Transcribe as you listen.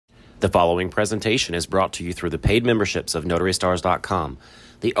The following presentation is brought to you through the paid memberships of NotaryStars.com,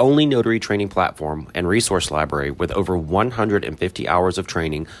 the only notary training platform and resource library with over 150 hours of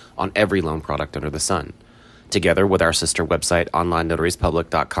training on every loan product under the sun. Together with our sister website,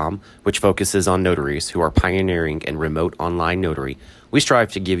 OnlineNotariesPublic.com, which focuses on notaries who are pioneering in remote online notary, we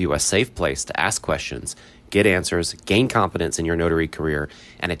strive to give you a safe place to ask questions, get answers, gain confidence in your notary career,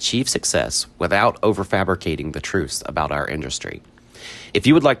 and achieve success without overfabricating the truths about our industry. If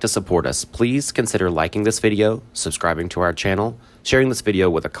you would like to support us, please consider liking this video, subscribing to our channel, sharing this video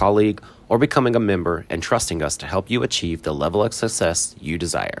with a colleague, or becoming a member and trusting us to help you achieve the level of success you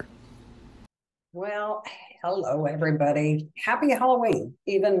desire. Well, hello, everybody. Happy Halloween,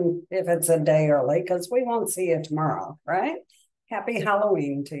 even if it's a day early, because we won't see you tomorrow, right? Happy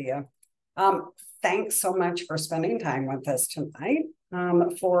Halloween to you. Thanks so much for spending time with us tonight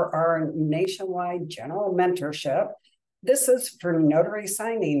for our nationwide general mentorship. This is for Notary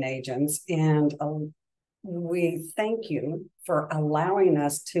Signing Agents, and we thank you for allowing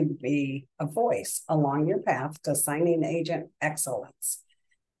us to be a voice along your path to signing agent excellence.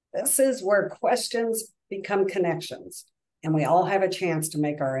 This is where questions become connections, and we all have a chance to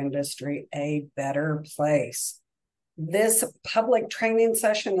make our industry a better place. This public training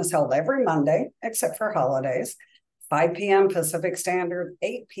session is held every Monday, except for holidays, 5 p.m. Pacific Standard,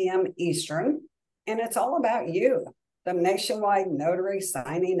 8 p.m. Eastern, and it's all about you, the nationwide notary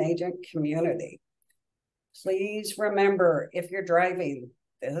signing agent community. Please remember, if you're driving,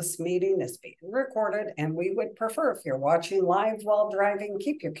 this meeting is being recorded, and we would prefer if you're watching live while driving,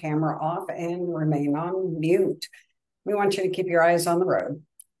 keep your camera off and remain on mute. We want you to keep your eyes on the road.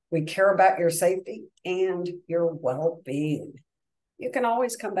 We care about your safety and your well-being. You can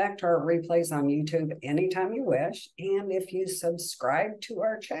always come back to our replays on YouTube anytime you wish. And if you subscribe to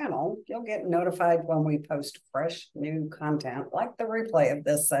our channel, you'll get notified when we post fresh new content like the replay of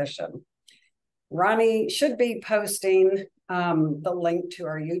this session. Ronnie should be posting the link to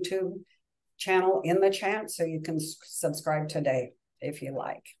our YouTube channel in the chat, so you can subscribe today if you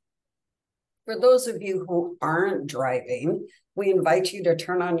like. For those of you who aren't driving, we invite you to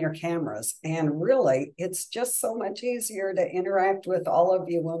turn on your cameras. And really, it's just so much easier to interact with all of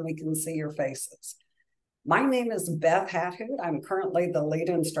you when we can see your faces. My name is Beth Hathood. I'm currently the lead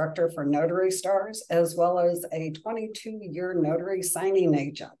instructor for Notary Stars, as well as a 22-year notary signing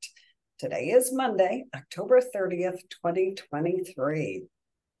agent. Today is Monday, October 30th, 2023.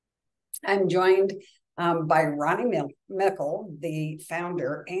 I'm joined by Ronnie Mickle, the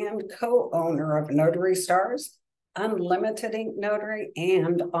founder and co-owner of Notary Stars, Unlimited Ink Notary,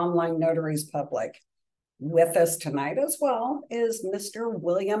 and Online Notaries Public. With us tonight as well is Mr.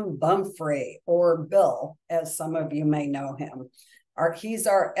 William Bumfrey, or Bill, as some of you may know him. He's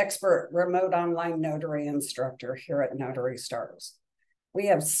our expert remote online notary instructor here at Notary Stars. We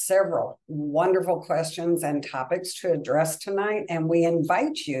have several wonderful questions and topics to address tonight, and we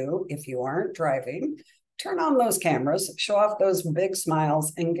invite you, if you aren't driving, turn on those cameras, show off those big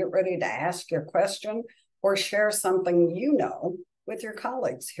smiles, and get ready to ask your question or share something you know with your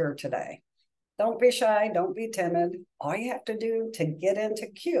colleagues here today. Don't be shy, don't be timid. All you have to do to get into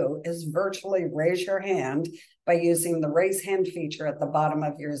queue is virtually raise your hand by using the raise hand feature at the bottom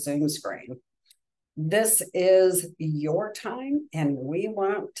of your Zoom screen. This is your time, and we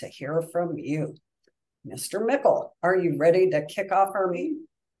want to hear from you. Mr. Mickle, are you ready to kick off our meeting?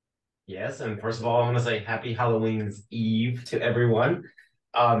 Yes, and first of all, I want to say happy Halloween's Eve to everyone.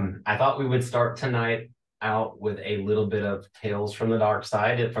 I thought we would start tonight out with a little bit of tales from the dark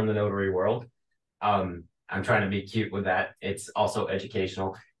side from the notary world. I'm trying to be cute with that. It's also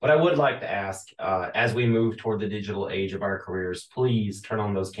educational. But I would like to ask, as we move toward the digital age of our careers, please turn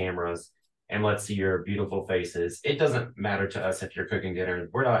on those cameras and let's see your beautiful faces. It doesn't matter to us if you're cooking dinner.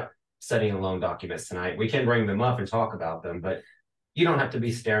 We're not studying loan documents tonight. We can bring them up and talk about them, but you don't have to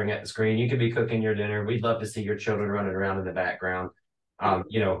be staring at the screen. You could be cooking your dinner. We'd love to see your children running around in the background.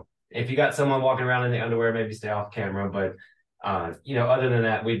 If you got someone walking around in the underwear, maybe stay off camera. But other than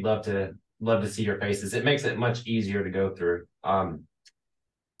that, we'd love to see your faces. It makes it much easier to go through.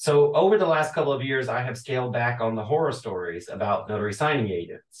 So over the last couple of years, I have scaled back on the horror stories about notary signing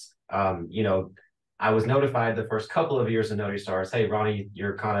agents. I was notified the first couple of years of Notary Stars, hey, Ronnie,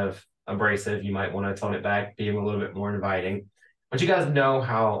 you're kind of abrasive. You might want to tone it back, be a little bit more inviting. But you guys know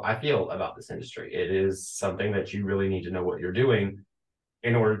how I feel about this industry. It is something that you really need to know what you're doing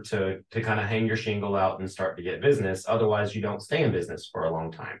in order to kind of hang your shingle out and start to get business. Otherwise, you don't stay in business for a long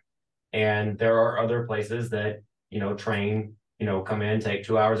time. And there are other places that, train, come in, take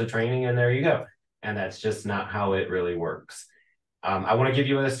 2 hours of training, and there you go. And that's just not how it really works. I want to give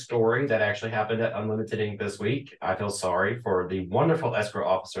you a story that actually happened at Unlimited Inc. this week. I feel sorry for the wonderful escrow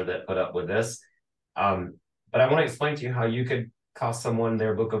officer that put up with this. But I want to explain to you how you could cost someone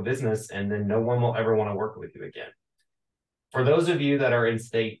their book of business and then no one will ever want to work with you again. For those of you that are in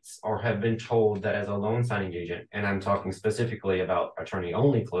states or have been told that as a loan signing agent, and I'm talking specifically about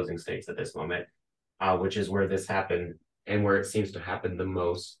attorney-only closing states at this moment, which is where this happened and where it seems to happen the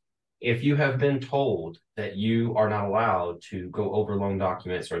most. If you have been told that you are not allowed to go over loan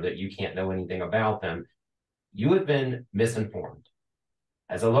documents or that you can't know anything about them, you have been misinformed.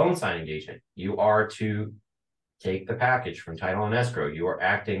 As a loan signing agent, you are to take the package from title and escrow. You are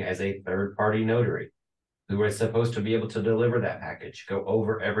acting as a third-party notary who is supposed to be able to deliver that package, go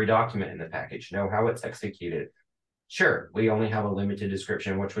over every document in the package, know how it's executed. Sure, we only have a limited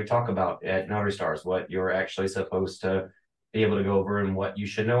description, which we talk about at Notary Stars, what you're actually supposed to be able to go over and what you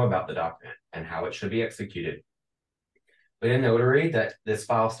should know about the document and how it should be executed. But in Notary, that this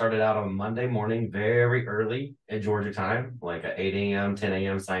file started out on Monday morning, very early at Georgia time, like at 8 a.m., 10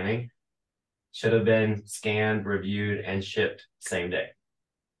 a.m. signing, should have been scanned, reviewed, and shipped same day.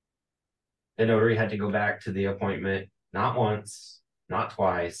 The notary had to go back to the appointment not once, not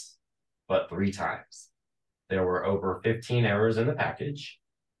twice, but 3 times. There were over 15 errors in the package.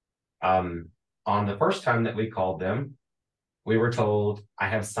 On the first time that we called them, we were told, I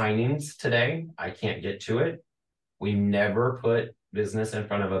have signings today. I can't get to it. We never put business in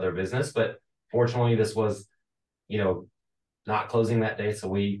front of other business, but fortunately this was, not closing that day. So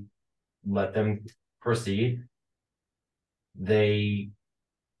we let them proceed.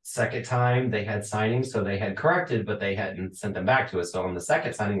 Second time they had signings, so they had corrected, but they hadn't sent them back to us. So on the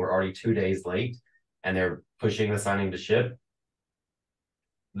second signing, we're already 2 days late and they're pushing the signing to ship.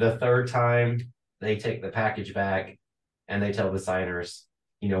 The third time they take the package back and they tell the signers,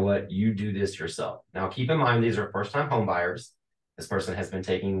 you know what, you do this yourself. Now, keep in mind, these are first-time home buyers. This person has been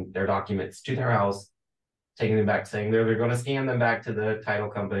taking their documents to their house, taking them back, saying they're going to scan them back to the title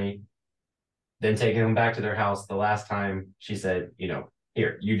company, then taking them back to their house. The last time she said,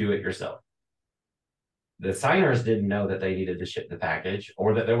 here, you do it yourself. The signers didn't know that they needed to ship the package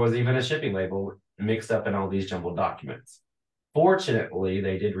or that there was even a shipping label mixed up in all these jumbled documents. Fortunately,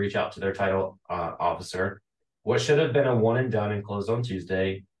 they did reach out to their title officer. What should have been a one and done and closed on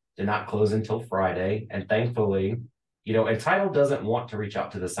Tuesday did not close until Friday. And thankfully, and title doesn't want to reach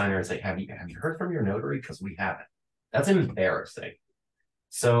out to the signer and say, have you heard from your notary? Because we haven't. That's embarrassing.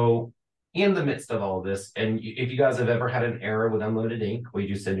 So in the midst of all of this, and if you guys have ever had an error with Unlimited Inc., we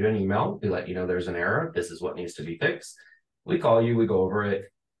do send you an email. We let you know there's an error. This is what needs to be fixed. We call you. We go over it.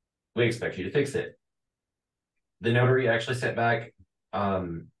 We expect you to fix it. The notary actually sent back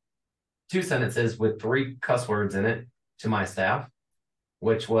 2 sentences with 3 cuss words in it to my staff,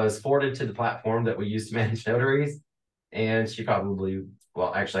 which was forwarded to the platform that we use to manage notaries. And she probably,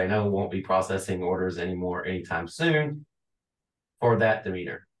 I know won't be processing orders anymore anytime soon for that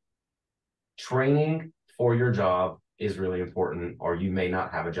demeanor. Training for your job is really important, or you may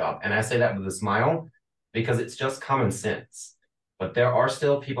not have a job. And I say that with a smile because it's just common sense. But there are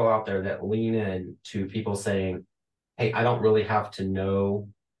still people out there that lean in to people saying, hey, I don't really have to know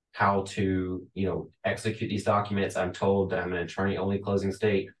how to, execute these documents. I'm told that I'm an attorney-only closing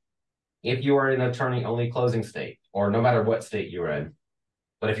state. If you are in an attorney-only closing state, or no matter what state you're in,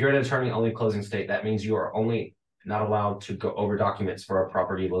 but if you're in an attorney-only closing state, that means you are only not allowed to go over documents for a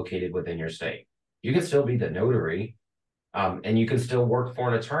property located within your state. You can still be the notary, and you can still work for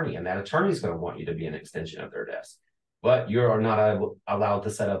an attorney, and that attorney is going to want you to be an extension of their desk. But you are not allowed to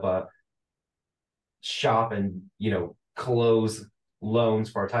set up a shop and, close loans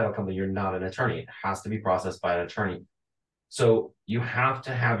for a title company. You're not an attorney. It has to be processed by an attorney. So you have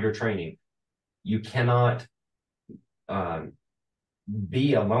to have your training. You cannot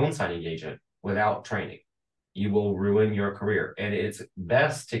be a loan signing agent without training. You will ruin your career. And it's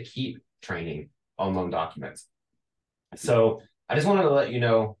best to keep training on loan documents. So I just wanted to let you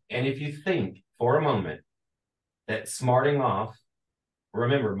know, and if you think for a moment that smarting off,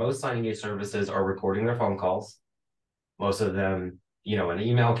 remember, most signing agent services are recording their phone calls. Most of them, an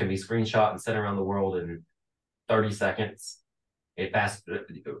email can be screenshot and sent around the world in 30 seconds.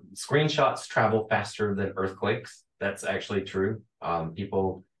 Screenshots travel faster than earthquakes. That's actually true.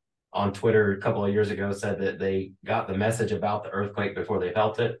 People on Twitter a couple of years ago said that they got the message about the earthquake before they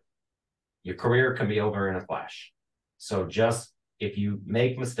felt it. Your career can be over in a flash. So just if you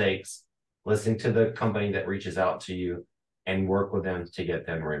make mistakes, listen to the company that reaches out to you and work with them to get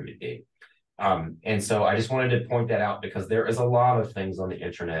them remedied. And so I just wanted to point that out because there is a lot of things on the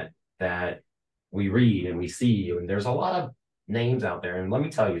internet that we read and we see, and there's a lot of names out there. And let me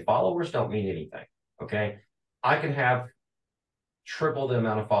tell you, followers don't mean anything. Okay. I can have triple the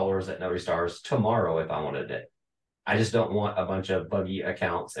amount of followers at Notary Stars tomorrow if I wanted it. I just don't want a bunch of buggy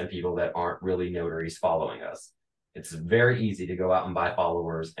accounts and people that aren't really notaries following us. It's very easy to go out and buy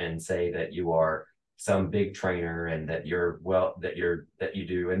followers and say that you are some big trainer and that you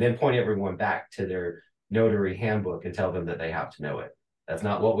do, and then point everyone back to their notary handbook and tell them that they have to know it. That's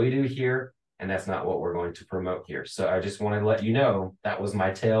not what we do here, and that's not what we're going to promote here. So I just want to let you know that was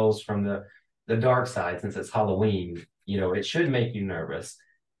my tales from the dark side. Since it's Halloween, it should make you nervous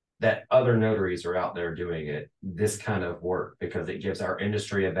that other notaries are out there doing this kind of work, because it gives our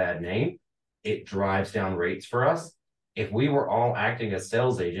industry a bad name. It drives down rates for us. If we were all acting as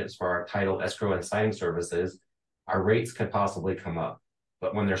sales agents for our title, escrow, and signing services, our rates could possibly come up.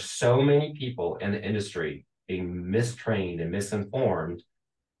 But when there's so many people in the industry being mistrained and misinformed,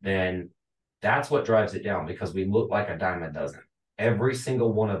 then that's what drives it down, because we look like a dime a dozen. Every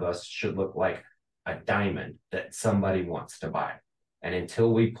single one of us should look like a diamond that somebody wants to buy. And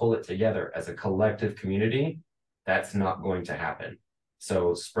until we pull it together as a collective community, that's not going to happen.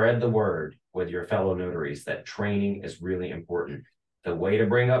 So spread the word with your fellow notaries that training is really important. The way to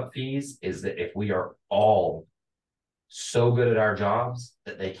bring up fees is that if we are all so good at our jobs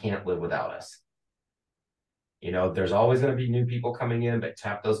that they can't live without us. There's always going to be new people coming in, but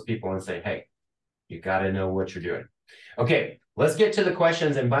tap those people and say, hey, you got to know what you're doing. Okay, let's get to the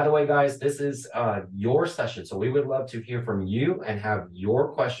questions. And by the way, guys, this is your session. So we would love to hear from you and have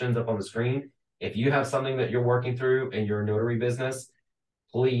your questions up on the screen. If you have something that you're working through in your notary business,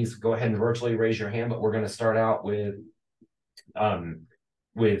 please go ahead and virtually raise your hand. But we're going to start out with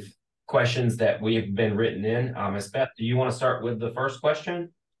questions that we have been written in. Ms. Beth, do you want to start with the first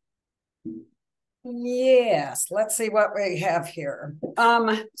question? Yes, let's see what we have here.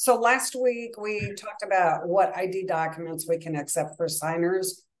 So last week we talked about what ID documents we can accept for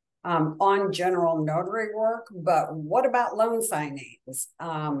signers on general notary work, but what about loan signings?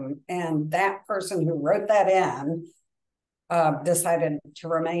 And that person who wrote that in decided to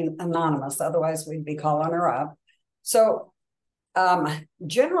remain anonymous, otherwise we'd be calling her up. So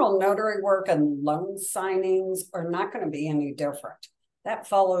general notary work and loan signings are not going to be any different. That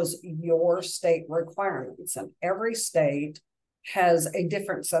follows your state requirements, and every state has a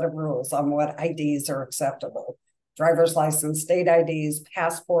different set of rules on what IDs are acceptable. Driver's license, state IDs,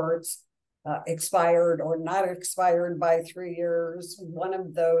 passports, expired or not expired by 3 years. One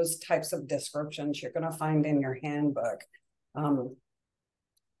of those types of descriptions you're going to find in your handbook.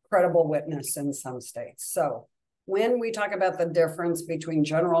 Credible witness in some states. So when we talk about the difference between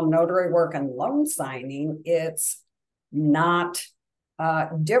general notary work and loan signing, it's not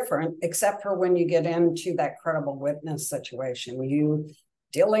different, except for when you get into that credible witness situation. You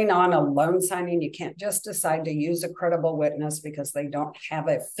dealing on a loan signing, you can't just decide to use a credible witness because they don't have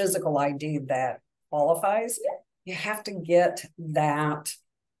a physical ID that qualifies. You have to get that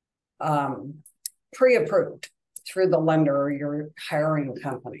pre-approved through the lender or your hiring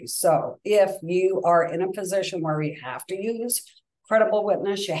company. So if you are in a position where you have to use credible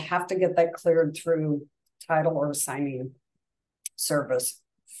witness, you have to get that cleared through title or signing service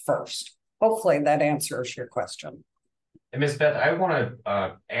first. Hopefully that answers your question. And Ms. Beth, I want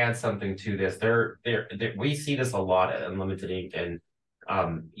to add something to this. We see this a lot at Unlimited Ink, and I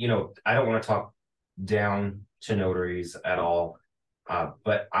don't want to talk down to notaries at all,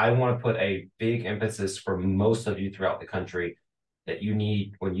 but I want to put a big emphasis for most of you throughout the country that you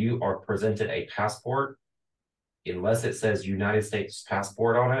need, when you are presented a passport, unless it says United States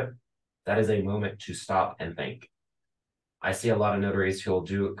passport on it, that is a moment to stop and think. I see a lot of notaries who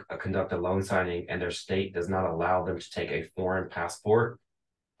will conduct a loan signing and their state does not allow them to take a foreign passport.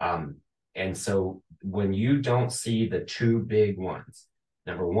 And so when you don't see the two big ones,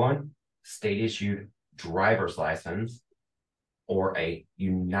 number one, state issued driver's license or a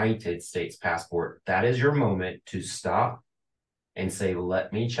United States passport, that is your moment to stop and say,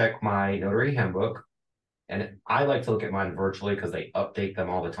 let me check my notary handbook. And I like to look at mine virtually because they update them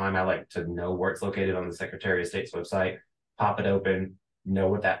all the time. I like to know where it's located on the Secretary of State's website. Pop it open, know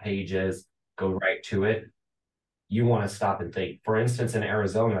what that page is, go right to it. You want to stop and think. For instance, in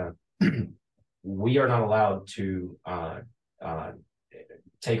Arizona, we are not allowed to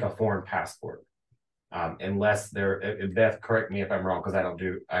take a foreign passport unless Beth, correct me if I'm wrong, because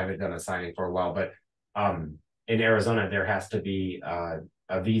I haven't done a signing for a while, but in Arizona, there has to be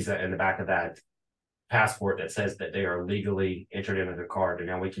a visa in the back of that passport that says that they are legally entered into the card. And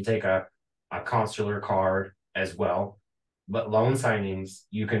now we can take a consular card as well. But loan signings,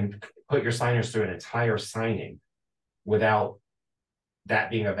 you can put your signers through an entire signing without that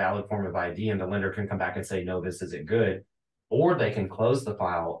being a valid form of ID, and the lender can come back and say, no, this isn't good. Or they can close the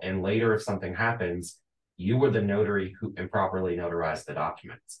file, and later if something happens, you were the notary who improperly notarized the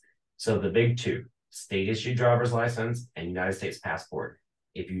documents. So the big two, state issued driver's license and United States passport.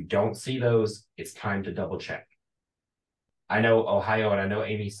 If you don't see those, it's time to double check. I know Ohio, and I know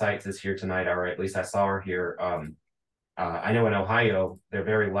Amy Seitz is here tonight, or at least I saw her here. I know in Ohio, they're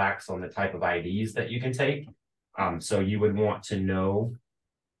very lax on the type of IDs that you can take. So you would want to know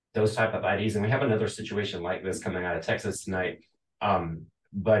those type of IDs. And we have another situation like this coming out of Texas tonight.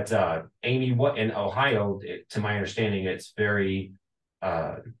 But Amy, what in Ohio, to my understanding, it's very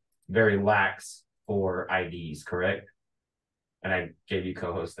lax for IDs, correct? And I gave you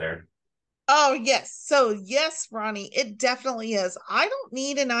co-host there. Oh, yes. So yes, Ronnie, it definitely is. I don't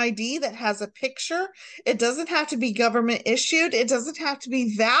need an ID that has a picture. It doesn't have to be government issued. It doesn't have to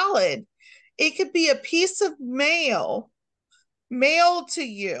be valid. It could be a piece of mailed to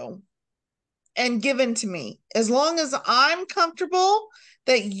you and given to me. As long as I'm comfortable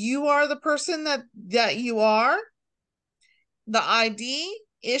that you are the person that you are, the ID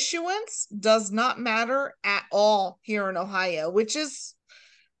issuance does not matter at all here in Ohio, which is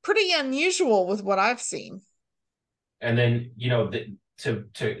pretty unusual with what I've seen. And then, you know,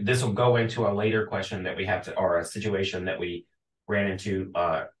 this will go into a later question that we have to, or a situation that we ran into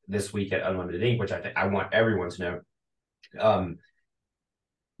this week at Unlimited Ink, which I think I want everyone to know.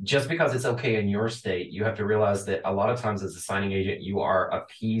 Just because it's okay in your state, you have to realize that a lot of times as a signing agent, you are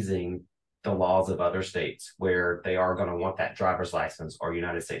appeasing the laws of other states where they are going to want that driver's license or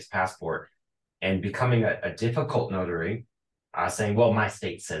United States passport, and becoming a difficult notary, saying, well, my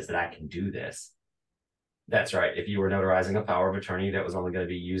state says that I can do this. That's right. If you were notarizing a power of attorney that was only going to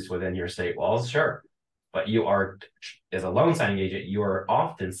be used within your state walls, sure. But you are, as a loan signing agent, you are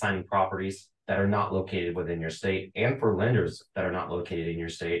often signing properties that are not located within your state, and for lenders that are not located in your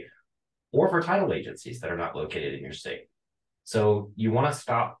state, or for title agencies that are not located in your state. So you want to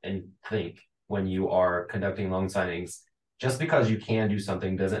stop and think when you are conducting loan signings. Just because you can do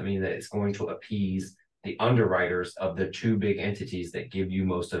something doesn't mean that it's going to appease the underwriters of the two big entities that give you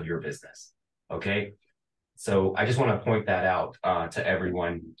most of your business. Okay. So I just want to point that out to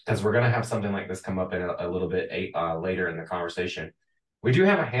everyone, because we're going to have something like this come up in a little bit later in the conversation. We do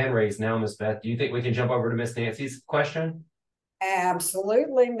have a hand raised now, Miss Beth. Do you think we can jump over to Miss Nancy's question?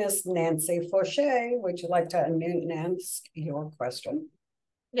 Absolutely, Miss Nancy Fauché. Would you like to unmute and ask your question?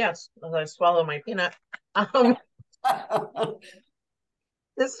 Yes, as I swallow my peanut.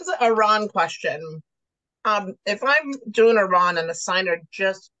 This is a Ron question. If I'm doing a Ron and the signer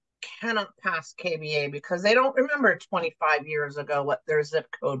just cannot pass KBA because they don't remember 25 years ago what their zip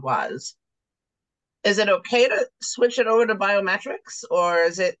code was, is it okay to switch it over to biometrics, or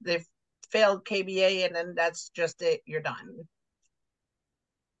is it they've failed KBA and then that's just it, you're done?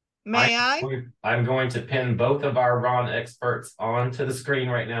 May I? I'm going to pin both of our Ron experts onto the screen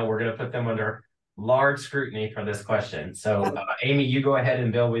right now. We're going to put them under large scrutiny for this question. So Amy, you go ahead,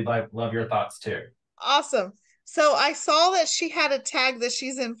 and Bill, we'd love your thoughts too. Awesome. So I saw that she had a tag that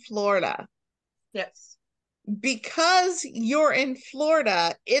she's in Florida. Yes. Because you're in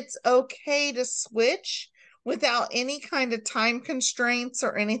Florida, it's okay to switch without any kind of time constraints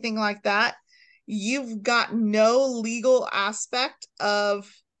or anything like that. You've got no legal aspect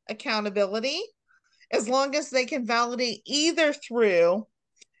of accountability as long as they can validate either through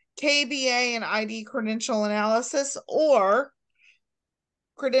KBA and ID credential analysis or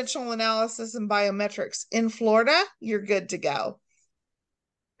credential analysis and biometrics. In Florida, you're good to go.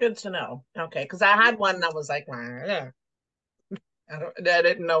 Good to know. Okay, because I had one that was like, I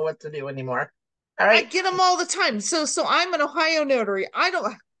didn't know what to do anymore. All right. I get them all the time. So I'm an Ohio notary. I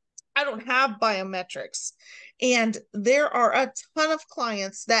don't have biometrics, and there are a ton of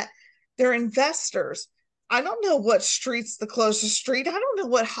clients that they're investors. I don't know what street's the closest street. I don't know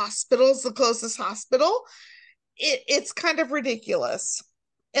what hospital's the closest hospital. It's kind of ridiculous.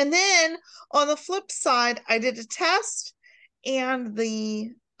 And then on the flip side, I did a test, and the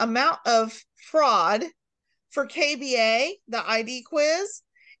amount of fraud for KBA, the ID quiz,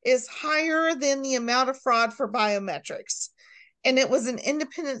 is higher than the amount of fraud for biometrics. And it was an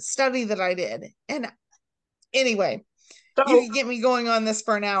independent study that I did. And anyway, you can get me going on this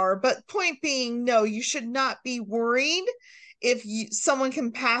for an hour, but point being, no, you should not be worried if someone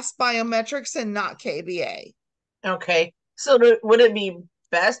can pass biometrics and not KBA. Okay. So would it be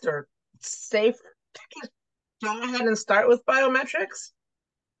best or safe to go ahead and start with biometrics?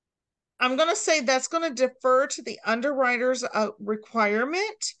 I'm going to say that's going to defer to the underwriter's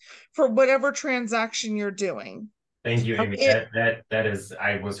requirement for whatever transaction you're doing. Thank you, Amy. That is,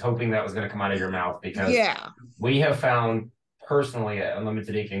 I was hoping that was going to come out of your mouth, because we have found personally at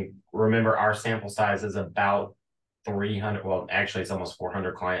Unlimited Ink, and remember our sample size is about 300. Well, actually it's almost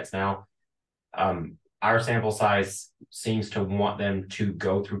 400 clients now. our sample size seems to want them to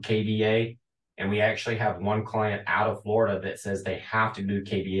go through KBA. And we actually have one client out of Florida that says they have to do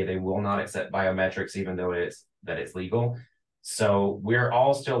KBA. They will not accept biometrics, even though it's legal. So we're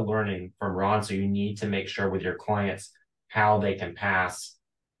all still learning from Ron. So you need to make sure with your clients how they can pass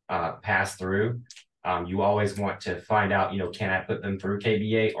through. You always want to find out, can I put them through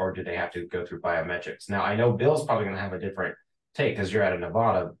KBA or do they have to go through biometrics? Now, I know Bill's probably going to have a different take because you're out of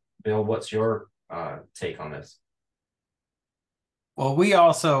Nevada. Bill, what's your take on this? Well, we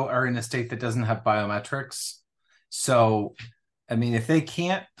also are in a state that doesn't have biometrics. So, I mean, if I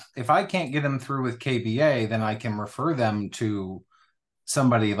can't get them through with KBA, then I can refer them to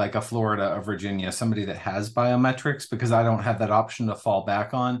somebody like a Florida or Virginia, somebody that has biometrics, because I don't have that option to fall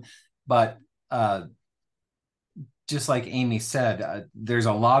back on. But just like Amy said, there's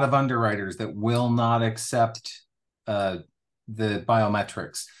a lot of underwriters that will not accept the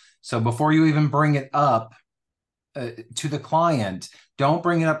biometrics. So before you even bring it up to the client, don't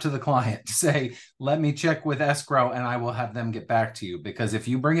bring it up to the client. Say, let me check with escrow and I will have them get back to you. Because if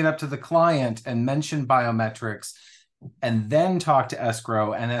you bring it up to the client and mention biometrics and then talk to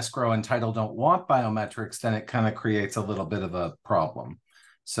escrow, and escrow and title don't want biometrics, then it kind of creates a little bit of a problem.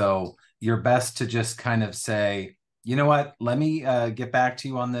 So you're best to just kind of say, you know what, let me get back to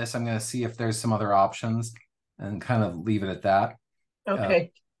you on this. I'm going to see if there's some other options, and kind of leave it at that.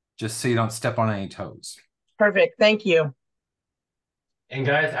 Okay. Just so you don't step on any toes. Perfect. Thank you. And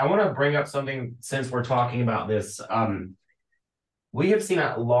guys, I want to bring up something since we're talking about this. We have seen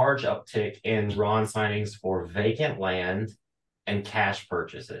a large uptick in RON signings for vacant land and cash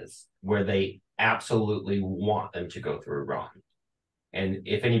purchases where they absolutely want them to go through RON. And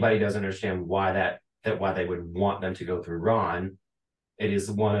if anybody doesn't understand why why they would want them to go through RON, it is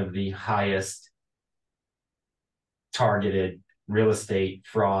one of the highest targeted real estate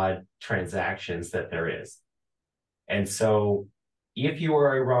fraud transactions that there is. And so if you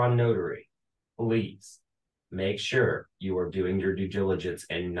are a RON notary, please make sure you are doing your due diligence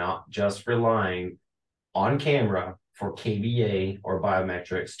and not just relying on camera for KBA or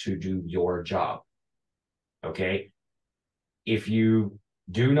biometrics to do your job. Okay? If you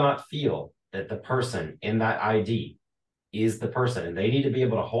do not feel that the person in that ID is the person, and they need to be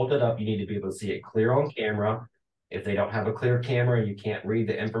able to hold it up, you need to be able to see it clear on camera. If they don't have a clear camera and you can't read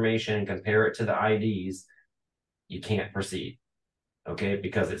the information and compare it to the IDs, you can't proceed. Okay?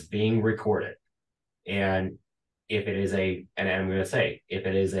 Because it's being recorded. And if it is and I'm going to say, if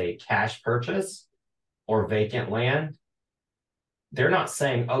it is a cash purchase or vacant land, they're not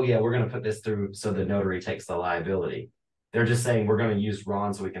saying, oh yeah, we're going to put this through so the notary takes the liability. They're just saying, we're going to use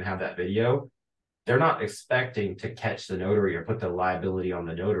RON so we can have that video. They're not expecting to catch the notary or put the liability on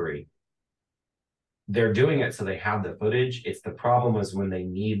the notary. They're doing it so they have the footage. It's the problem is when they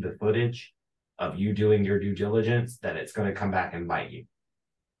need the footage of you doing your due diligence, that it's going to come back and bite you.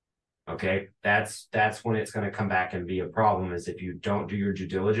 Okay, that's when it's going to come back and be a problem, is if you don't do your due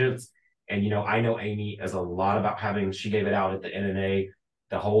diligence. And I know Amy is a lot about she gave it out at the NNA,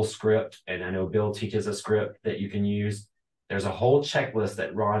 the whole script, and I know Bill teaches a script that you can use. There's a whole checklist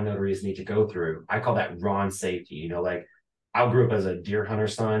that RON notaries need to go through. I call that RON safety. Like I grew up as a deer hunter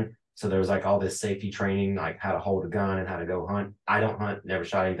son, so there was like all this safety training, like how to hold a gun and how to go hunt. I don't hunt, never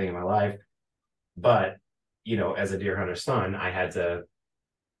shot anything in my life, but as a deer hunter son, I had to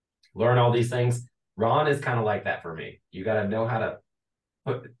learn all these things. RON is kind of like that for me. You got to know how to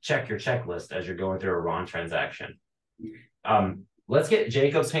check your checklist as you're going through a RON transaction. Let's get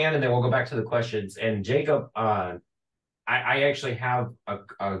Jacob's hand and then we'll go back to the questions. And Jacob, I actually have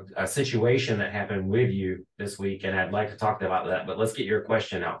a situation that happened with you this week, and I'd like to talk about that, but let's get your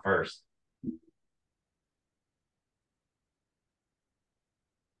question out first.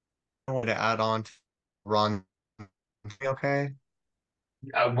 I wanted to add on to Ron. Okay.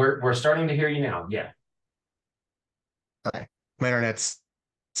 We're starting to hear you now. Yeah. Okay. My internet's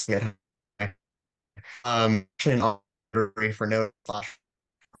good. For no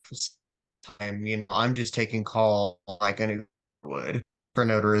time, I'm just taking call like I would for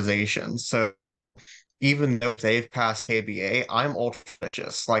notarization. So even though they've passed ABA, I'm ultra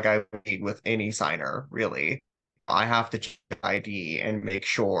just like I would need with any signer, really. I have to check ID and make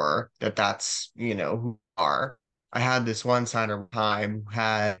sure that that's, who you are. I had this one signer time who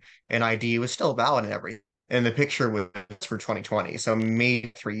had an ID, was still valid and everything. And the picture was for 2020, so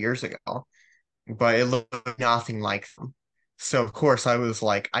maybe 3 years ago. But it looked nothing like them. So of course I was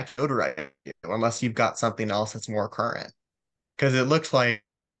like, I can notarize you unless you've got something else that's more current. Because it looks like,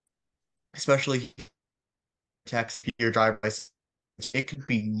 especially text your driver's license, it could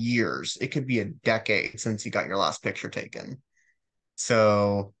be years, it could be a decade since you got your last picture taken.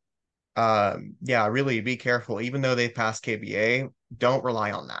 So yeah, really be careful. Even though they've passed KBA, don't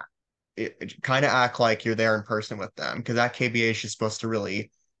rely on that. It kind of act like you're there in person with them, because that KBA is just supposed to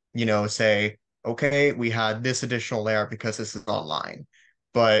really, say, okay, we had this additional layer because this is online,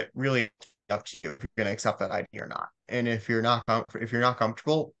 but really up to you if you're going to accept that ID or not. And if you're not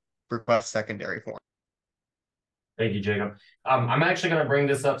comfortable, request secondary form. Thank you, Jacob. I'm actually going to bring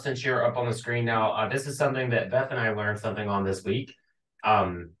this up since you're up on the screen now. This is something that Beth and I learned something on this week.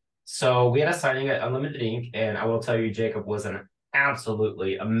 So we had a signing at Unlimited Ink, and I will tell you, Jacob was an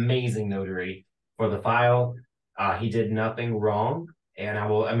absolutely amazing notary for the file. He did nothing wrong, and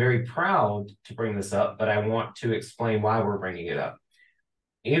I'm very proud to bring this up, but I want to explain why we're bringing it up.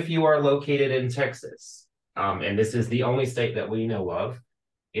 If you are located in Texas, and this is the only state that we know of,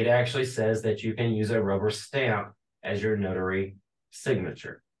 it actually says that you can use a rubber stamp as your notary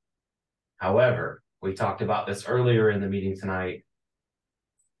signature. However, we talked about this earlier in the meeting tonight.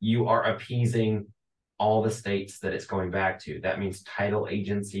 You are appeasing all the states that it's going back to. That means title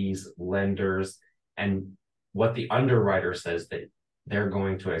agencies, lenders, and what the underwriter says that they're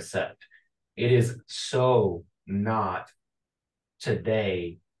going to accept. It is so not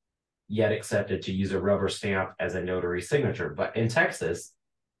today yet accepted to use a rubber stamp as a notary signature. But in Texas,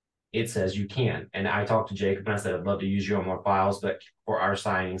 it says you can. And I talked to Jacob and I said, I'd love to use you on more files, but for our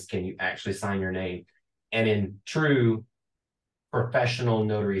signings, can you actually sign your name? And in true professional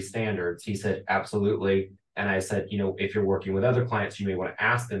notary standards, he said, absolutely. And I said, if you're working with other clients, you may want to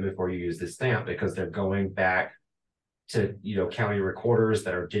ask them before you use this stamp, because they're going back to, county recorders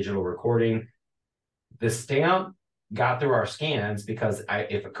that are digital recording. The stamp got through our scans because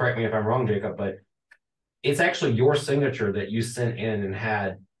correct me if I'm wrong, Jacob, but it's actually your signature that you sent in and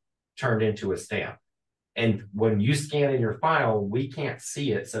had turned into a stamp. And when you scan in your file, we can't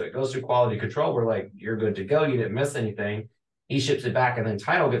see it. So it goes through quality control. We're like, you're good to go. You didn't miss anything. He ships it back, and then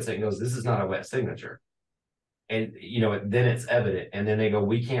title gets it and goes, this is not a wet signature. And, then it's evident. And then they go,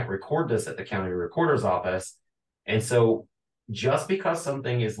 we can't record this at the county recorder's office. And so just because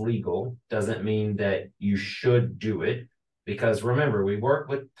something is legal doesn't mean that you should do it. Because remember, we work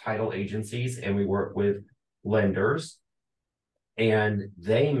with title agencies and we work with lenders, and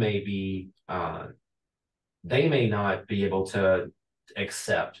they may not be able to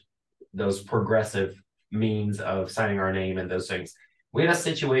accept those progressive means of signing our name and those things. We had a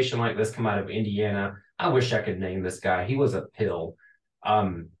situation like this come out of Indiana. I wish I could name this guy. He was a pill.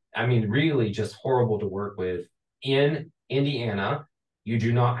 Really just horrible to work with. In Indiana, you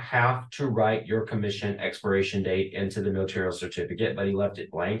do not have to write your commission expiration date into the notarial certificate, but he left it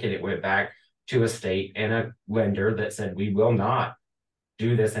blank, and it went back to a state and a lender that said, we will not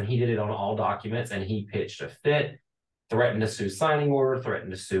do this. And he did it on all documents, and he pitched a fit, threatened to sue signing order,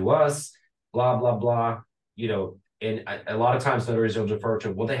 threatened to sue us, blah, blah, blah. And a lot of times notaries will defer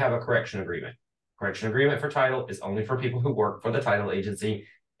to, well, they have a correction agreement. Correction agreement for title is only for people who work for the title agency,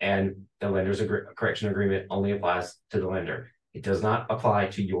 and the lender's correction agreement only applies to the lender. It does not apply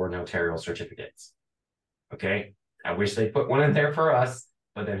to your notarial certificates. Okay. I wish they put one in there for us,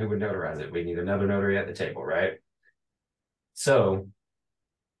 but then who would notarize it? We need another notary at the table, right? So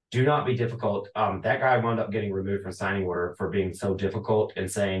do not be difficult. That guy wound up getting removed from signing order for being so difficult and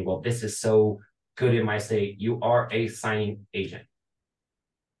saying, well, this is so good in my state. You are a signing agent.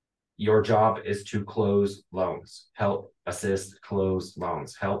 Your job is to close loans, help assist close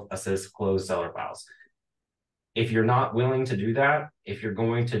loans, help assist close seller files. If you're not willing to do that, if you're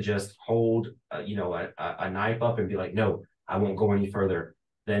going to just hold, a knife up and be like, no, I won't go any further,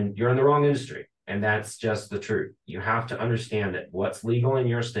 then you're in the wrong industry. And that's just the truth. You have to understand that what's legal in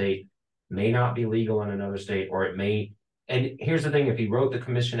your state may not be legal in another state, or it may. And here's the thing, if he wrote the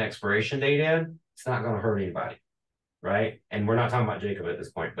commission expiration date in, it's not going to hurt anybody, right? And we're not talking about Jacob at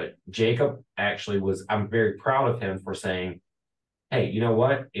this point, but Jacob actually I'm very proud of him for saying, hey, you know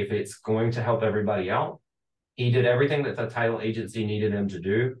what? If it's going to help everybody out, he did everything that the title agency needed him to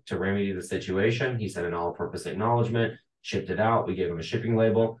do to remedy the situation. He sent an all-purpose acknowledgement, shipped it out. We gave him a shipping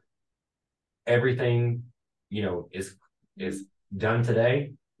label. Everything, is done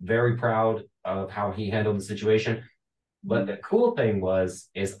today. Very proud of how he handled the situation. But the cool thing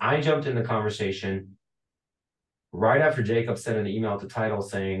is I jumped in the conversation right after Jacob sent an email to title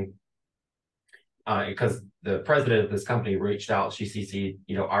saying, because the president of this company reached out, she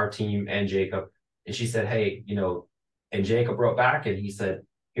CC'd, our team and Jacob, and she said, hey, and Jacob wrote back and he said,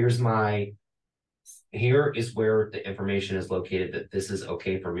 here is where the information is located that this is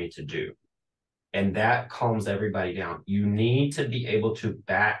okay for me to do. And that calms everybody down. You need to be able to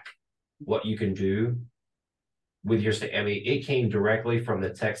back what you can do with your state. It came directly from the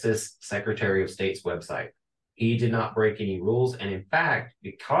Texas Secretary of State's website. He did not break any rules. And in fact,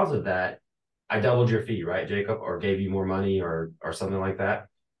 because of that, I doubled your fee, right, Jacob, or gave you more money or something like that.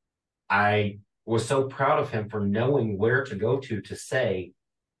 I was so proud of him for knowing where to go to say,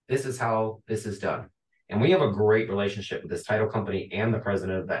 this is how this is done. And we have a great relationship with this title company and the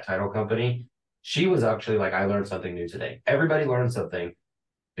president of that title company. She was actually like, I learned something new today. Everybody learned something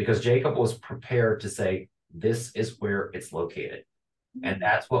because Jacob was prepared to say, this is where it's located. And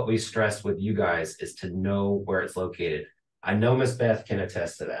that's what we stress with you guys, is to know where it's located. I know Miss Beth can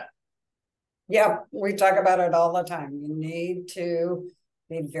attest to that. Yeah, we talk about it all the time. You need to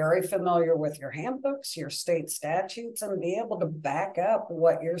be very familiar with your handbooks, your state statutes, and be able to back up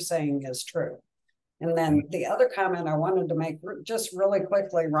what you're saying is true. And then the other comment I wanted to make just really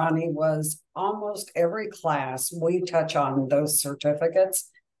quickly, Ronnie, was almost every class we touch on those certificates.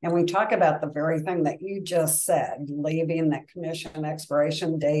 And we talk about the very thing that you just said, leaving that commission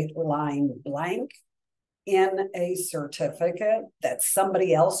expiration date line blank in a certificate that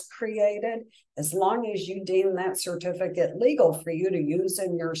somebody else created. As long as you deem that certificate legal for you to use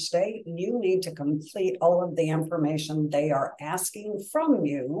in your state, you need to complete all of the information they are asking from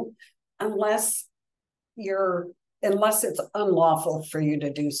you, unless it's unlawful for you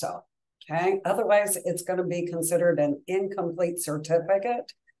to do so. Okay. Otherwise, it's going to be considered an incomplete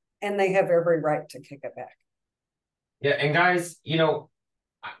certificate, and they have every right to kick it back. Yeah, and guys,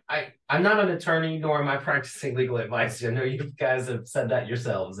 I'm not an attorney, nor am I practicing legal advice. I know you guys have said that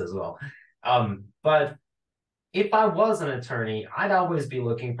yourselves as well. But if I was an attorney, I'd always be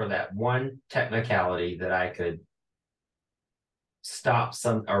looking for that one technicality that I could stop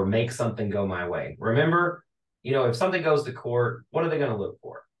some or make something go my way. Remember, if something goes to court, what are they going to look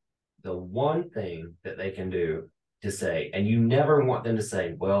for? The one thing that they can do to say, and you never want them to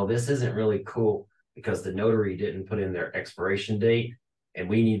say, well, this isn't really cool because the notary didn't put in their expiration date and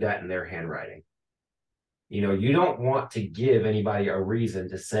we need that in their handwriting. You don't want to give anybody a reason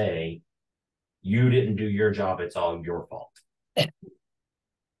to say you didn't do your job, it's all your fault.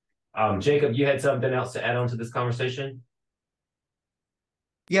 Jacob, you had something else to add on to this conversation?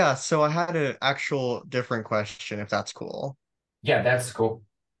 Yeah, so I had an actual different question, if that's cool. Yeah, that's cool.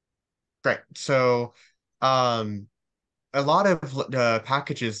 Great. So, a lot of the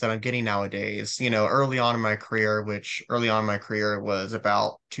packages that I'm getting nowadays, early on in my career, which early on in my career was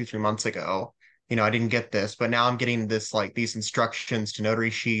about 2-3 months ago, I didn't get this, but now I'm getting this, like, these instructions to notary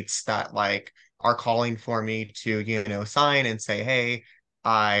sheets that, like, are calling for me to, sign and say, hey,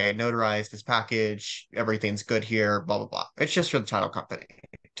 I notarized this package, everything's good here, blah, blah, blah. It's just for the title company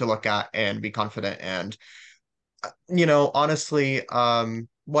to look at and be confident. And, honestly,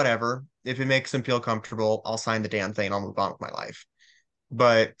 whatever. If it makes them feel comfortable, I'll sign the damn thing. I'll move on with my life.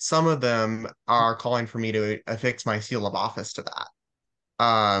 But some of them are calling for me to affix my seal of office to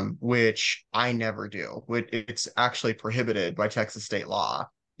that, which I never do. It's actually prohibited by Texas state law.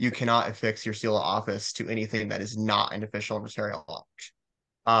 You cannot affix your seal of office to anything that is not an official notarial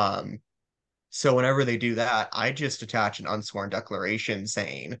law. So whenever they do that, I just attach an unsworn declaration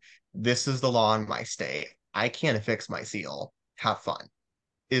saying, this is the law in my state. I can't affix my seal. Have fun.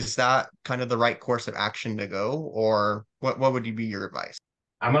 Is that kind of the right course of action to go, or what would be your advice?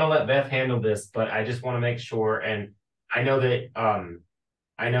 I'm gonna let Beth handle this, but I just want to make sure, and I know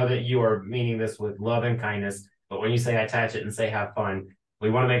that you are meaning this with love and kindness, but when you say attach it and say have fun, we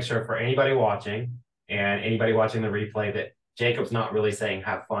want to make sure for anybody watching and anybody watching the replay that Jacob's not really saying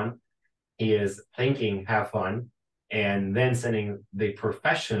have fun. He is thinking have fun and then sending the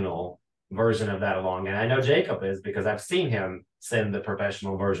professional version of that along. And I know Jacob is, because I've seen him send the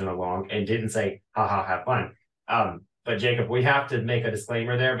professional version along and didn't say, haha, have fun. But Jacob, we have to make a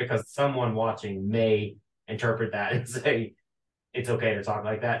disclaimer there because someone watching may interpret that and say, it's okay to talk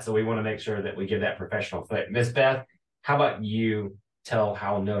like that. So we want to make sure that we give that professional fit. Miss Beth, how about you tell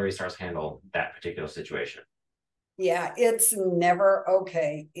how Notary Stars handle that particular situation? Yeah, it's never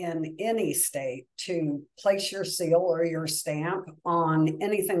okay in any state to place your seal or your stamp on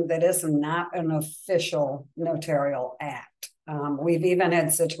anything that is not an official notarial act. We've even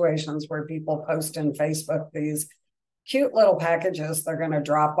had situations where people post in Facebook these cute little packages they're going to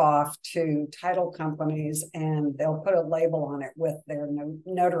drop off to title companies, and they'll put a label on it with their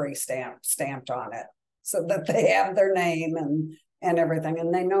notary stamped on it so that they have their name and everything,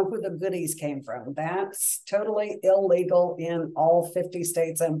 and they know who the goodies came from. That's totally illegal in all 50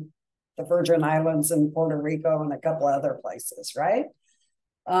 states and the Virgin Islands and Puerto Rico and a couple other places, right?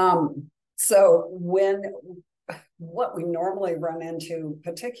 So what we normally run into,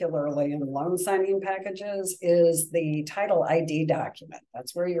 particularly in loan signing packages, is the title ID document.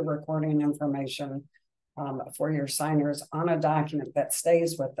 That's where you're recording information for your signers on a document that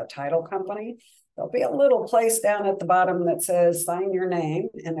stays with the title company. There'll be a little place down at the bottom that says sign your name,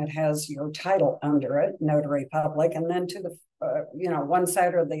 and it has your title under it, Notary Public. And then to the, one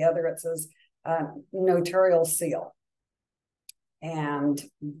side or the other, it says notarial seal. And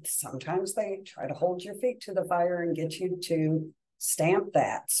sometimes they try to hold your feet to the fire and get you to stamp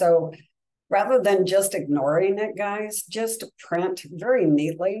that. So rather than just ignoring it, guys, just print very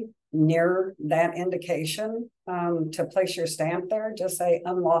neatly near that indication to place your stamp there. Just say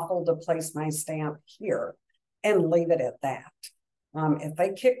unlawful to place my stamp here and leave it at that. If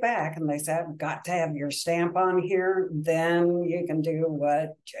they kick back and they say, I've got to have your stamp on here, then you can do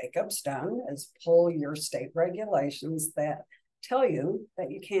what Jacob's done, is pull your state regulations that tell you that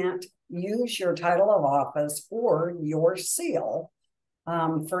you can't use your title of office or your seal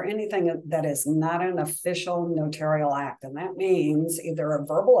for anything that is not an official notarial act. And that means either a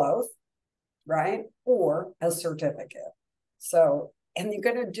verbal oath, right, or a certificate. So, and you're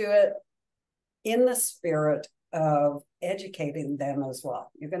going to do it in the spirit of educating them as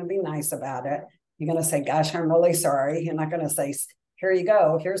well. You're going to be nice about it. You're going to say, gosh, I'm really sorry. You're not going to say, here you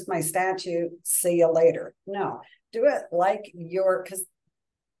go, here's my statute, see you later. No, do it like because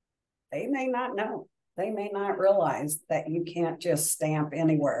they may not know. They may not realize that you can't just stamp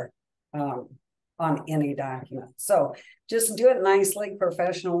anywhere on any document. So just do it nicely,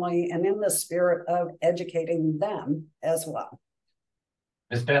 professionally, and in the spirit of educating them as well.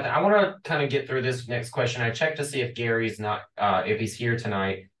 Ms. Beth, I want to kind of get through this next question. I checked to see if Gary's not, if he's here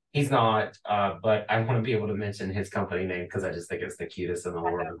tonight. He's not, but I want to be able to mention his company name because I just think it's the cutest in the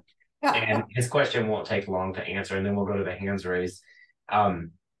world. And his question won't take long to answer, and then we'll go to the hands raised.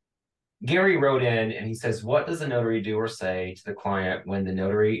 Gary wrote in and he says, what does the notary do or say to the client when the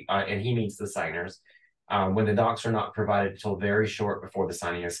notary, and he means the signers, when the docs are not provided until very short before the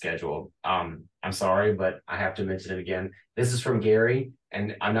signing is scheduled? I'm sorry, but I have to mention it again. This is from Gary,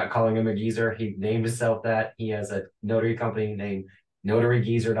 and I'm not calling him a geezer. He named himself that. He has a notary company named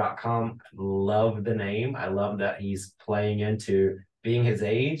notarygeezer.com. Love the name. I love that he's playing into being his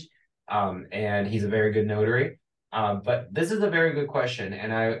age, and he's a very good notary. But this is a very good question.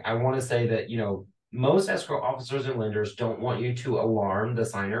 And I want to say that, most escrow officers and lenders don't want you to alarm the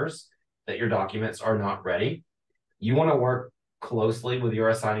signers that your documents are not ready. You want to work closely with your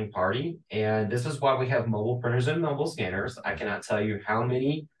assigning party. And this is why we have mobile printers and mobile scanners. I cannot tell you how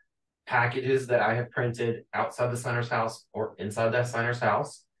many packages that I have printed outside the signer's house or inside that signer's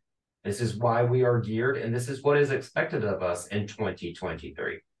house. This is why we are geared, and this is what is expected of us in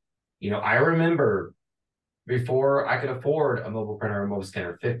 2023. I remember before I could afford a mobile printer or a mobile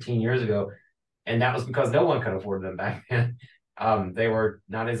scanner 15 years ago, and that was because no one could afford them back then. They were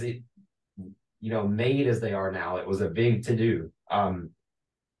not as made as they are now. It was a big to-do.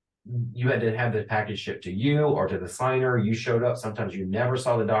 You had to have the package shipped to you or to the signer. You showed up. Sometimes you never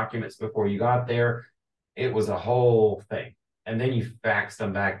saw the documents before you got there. It was a whole thing. And then you faxed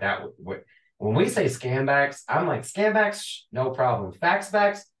them back. When we say scan backs, I'm like, scan backs, no problem. Fax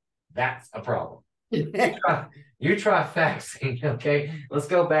backs, that's a problem. You try faxing, okay? Let's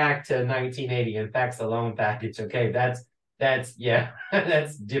go back to 1980 and fax a loan package, okay? That's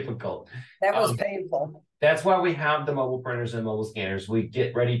that's difficult. That was painful. That's why we have the mobile printers and mobile scanners. We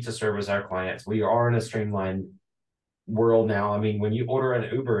get ready to service our clients. We are in a streamlined world now. I mean, when you order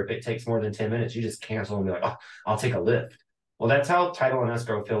an Uber, if it takes more than 10 minutes, you just cancel and be like, oh, I'll take a Lyft. Well, that's how title and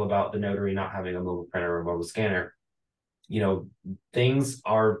escrow feel about the notary not having a mobile printer or mobile scanner. Things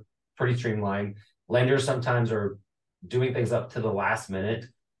are pretty streamlined. Lenders sometimes are doing things up to the last minute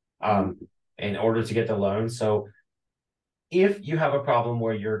in order to get the loan. So if you have a problem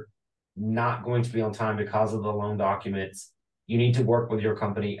where you're not going to be on time because of the loan documents, you need to work with your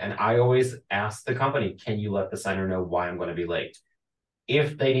company. And I always ask the company, can you let the signer know why I'm going to be late?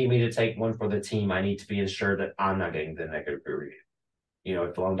 If they need me to take one for the team, I need to be ensured that I'm not getting the negative review.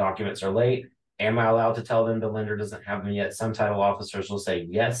 If the loan documents are late, am I allowed to tell them the lender doesn't have them yet? Some title officers will say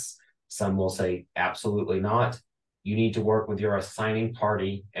yes. Some will say absolutely not. You need to work with your assigning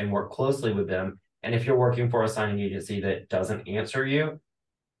party and work closely with them. And if you're working for a signing agency that doesn't answer you,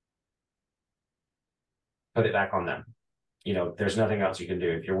 put it back on them. There's nothing else you can do.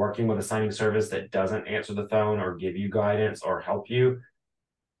 If you're working with a signing service that doesn't answer the phone or give you guidance or help you,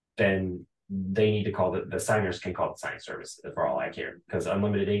 then they need to call the signers can call the signing service for all I care. Because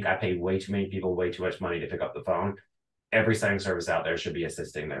Unlimited Ink, I pay way too many people way too much money to pick up the phone. Every signing service out there should be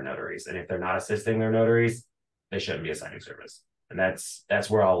assisting their notaries. And if they're not assisting their notaries, they shouldn't be a signing service. And that's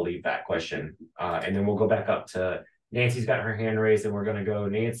where I'll leave that question. And then we'll go back up to Nancy's got her hand raised, and we're going to go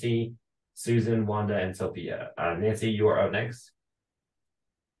Nancy, Susan, Wanda, and Sophia. Nancy, you are up next.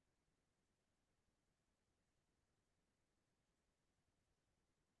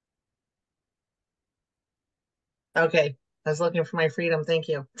 Okay. I was looking for my freedom. Thank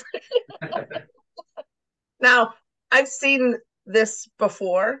you. Now, I've seen this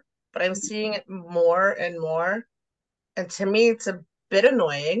before, but I'm seeing it more and more. And to me, it's a bit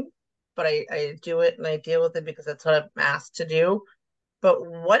annoying, but I do it and I deal with it because that's what I'm asked to do. But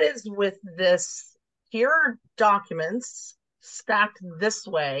what is with this? Here are documents stacked this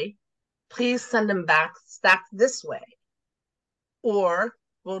way. Please send them back stacked this way, or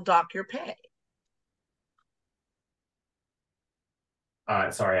we'll dock your pay.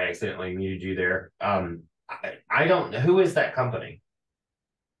 Sorry, I accidentally muted you there. I don't know, who is that company?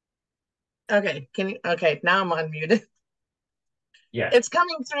 Okay, okay, now I'm unmuted. Yeah, It's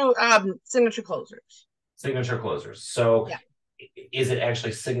coming through signature closers. Signature Closers. So Yeah. is it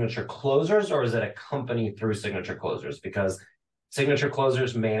actually Signature Closers or is it a company through Signature Closers? Because Signature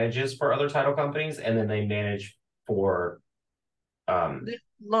Closers manages for other title companies and then they manage for Loan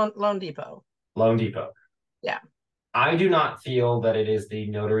Depot. Loan Depot. Yeah. I do not feel that it is the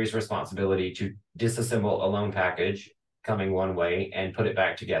notary's responsibility to disassemble a loan package coming one way and put it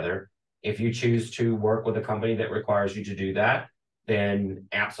back together. If you choose to work with a company that requires you to do that, then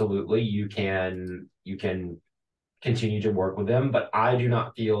absolutely you can continue to work with them. But I do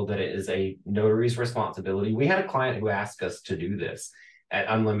not feel that it is a notary's responsibility. We had a client who asked us to do this at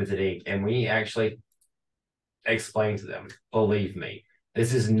Unlimited Ink, and we actually explained to them, believe me,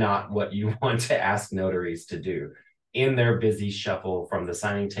 this is not what you want to ask notaries to do in their busy shuffle from the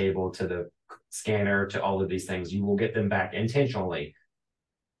signing table to the scanner to all of these things. You will get them back intentionally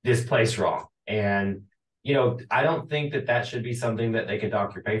displaced wrong. And, you know, I don't think that that should be something that they could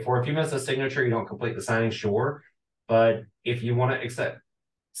dock your pay for. If you miss a signature, you don't complete the signing, sure. But if you want to accept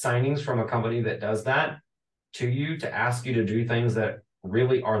signings from a company that does that to you to ask you to do things that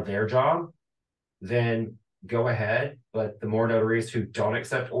really are their job, then go ahead. But the more notaries who don't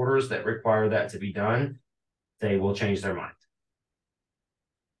accept orders that require that to be done, they will change their mind.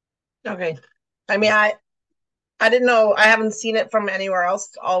 Okay. I mean, I didn't know. I haven't seen it from anywhere else.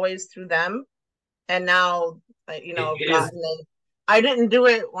 Always through them, and now you know It gotten is. it. I didn't do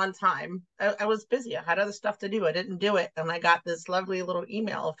it one time. I was busy. I had other stuff to do. I didn't do it, and I got this lovely little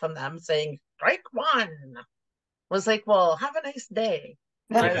email from them saying strike one. I was like, well, have a nice day.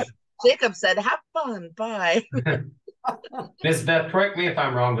 Or Yeah. as Jacob said, have fun. Bye. Ms. Beth, correct me if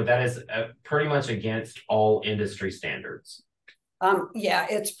I'm wrong, but that is pretty much against all industry standards. Yeah,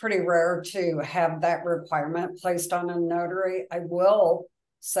 it's pretty rare to have that requirement placed on a notary. I will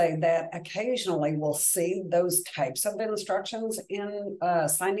say that occasionally we'll see those types of instructions in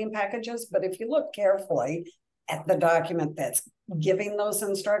signing packages, but if you look carefully at the document that's giving those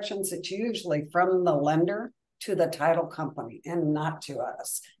instructions, it's usually from the lender to the title company and not to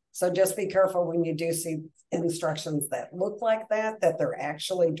us. So just be careful when you do see instructions that look like that they're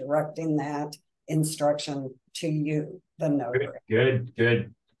actually directing that instruction to you, the notary.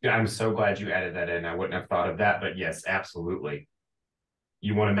 Good. I'm so glad you added that in. I wouldn't have thought of that, but yes, absolutely.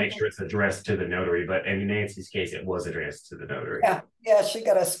 You want to make sure it's addressed to the notary, but in Nancy's case, it was addressed to the notary. Yeah, she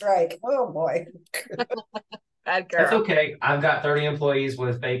got a strike. Oh boy. Bad girl. That's okay. I've got 30 employees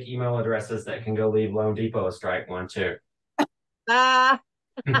with fake email addresses that can go leave Loan Depot a strike one too.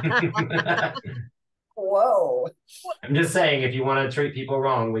 Whoa. I'm just saying, if you want to treat people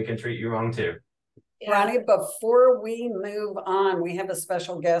wrong, we can treat you wrong too. Yeah. Ronnie, before we move on, we have a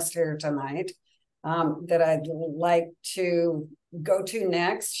special guest here tonight that I'd like to go to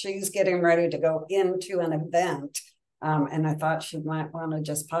next. She's getting ready to go into an event, and I thought she might want to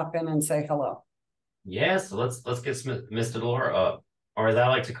just pop in and say hello. Yes, let's get Miss Dealora up, or as I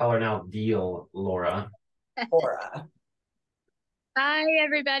like to call her now, Dealora. Laura. Hi,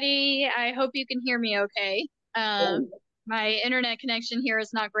 everybody. I hope you can hear me okay. My internet connection here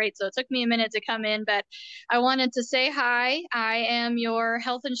is not great, so it took me a minute to come in, but I wanted to say hi. I am your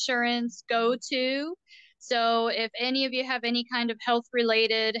health insurance go-to. So if any of you have any kind of health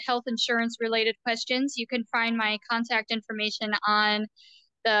insurance related questions, you can find my contact information on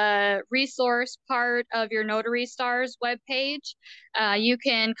the resource part of your Notary Stars webpage. You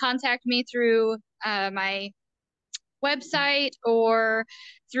can contact me through my website or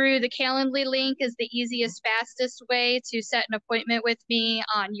through the Calendly link is the easiest, fastest way to set an appointment with me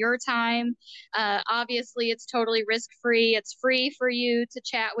on your time. Obviously, it's totally risk-free. It's free for you to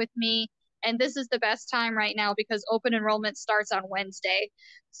chat with me. And this is the best time right now because open enrollment starts on Wednesday.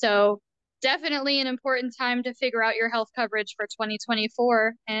 So definitely an important time to figure out your health coverage for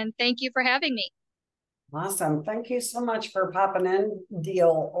 2024. And thank you for having me. Awesome. Thank you so much for popping in,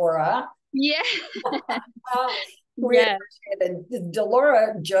 Dealora. Yeah. We Yes. appreciate it.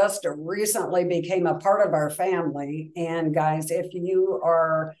 Dealora just recently became a part of our family. And guys, if you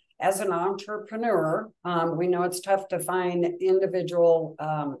are, as an entrepreneur, we know it's tough to find individual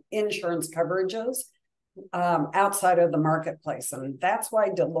insurance coverages outside of the marketplace. And that's why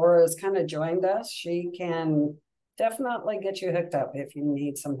Dealora has kind of joined us. She can definitely get you hooked up if you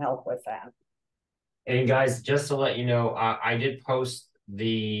need some help with that. And guys, just to let you know, I did post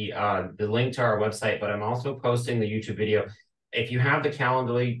the link to our website, but I'm also posting the YouTube video. If you have the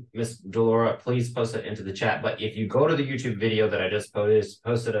Calendly, Miss Dealora, please post it into the chat. But if you go to the YouTube video that I just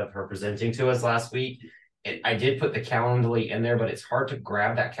posted of her presenting to us last week, I did put the Calendly in there, but it's hard to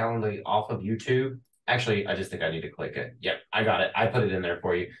grab that Calendly off of YouTube. Actually, I just think I need to click it. Yep, I got it. I put it in there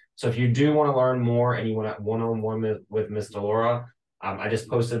for you. So if you do want to learn more and you want to one-on-one with Miss Dealora, I just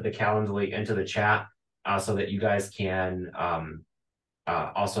posted the Calendly into the chat so that you guys can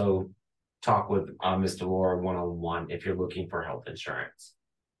also talk with Miss Dealora one-on-one if you're looking for health insurance.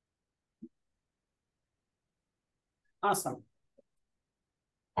 Awesome.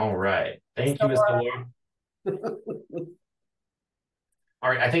 All right. Thank you, Miss Dealora. All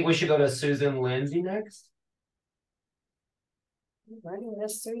right, I think we should go to Susan Lindsay next. Righty,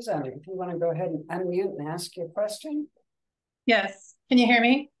 Miss Susan, if you want to go ahead and unmute and ask your question. Yes. Can you hear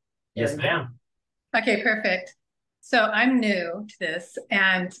me? Yes, ma'am. Okay, perfect. So I'm new to this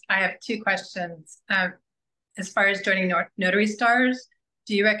and I have two questions. As far as joining Notary Stars,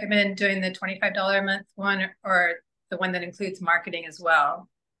 do you recommend doing the $25 a month one or the one that includes marketing as well?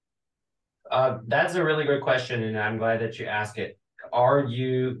 That's a really good question, and I'm glad that you asked it. Do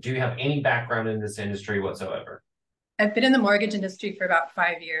you have any background in this industry whatsoever? I've been in the mortgage industry for about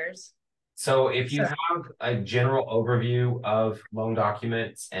 5 years. So if you have a general overview of loan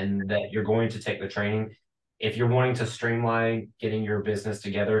documents and that you're going to take the training, if you're wanting to streamline getting your business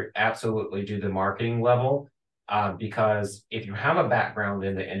together, absolutely do the marketing level. Because if you have a background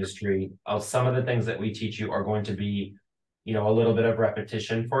in the industry, some of the things that we teach you are going to be, a little bit of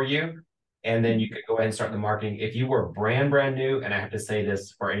repetition for you. And then you could go ahead and start the marketing. If you were brand new, and I have to say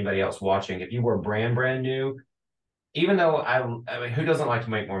this for anybody else watching, if you were brand new, even though I mean, who doesn't like to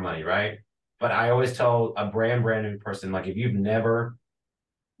make more money, right? But I always tell a brand new person, like if you've never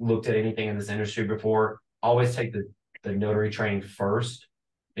looked at anything in this industry before, always take the notary training first,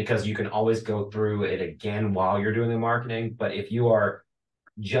 because you can always go through it again while you're doing the marketing. But if you are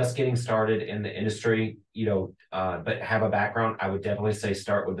just getting started in the industry, but have a background, I would definitely say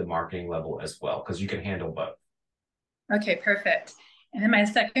start with the marketing level as well, because you can handle both. Okay, perfect. And then my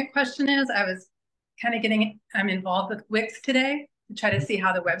second question is, I'm involved with Wix today to try to see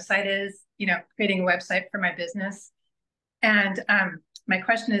how the website is, creating a website for my business. And my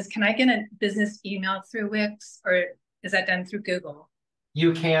question is, can I get a business email through Wix, or is that done through Google?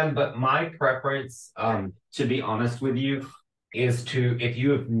 You can, but my preference, to be honest with you, is to, if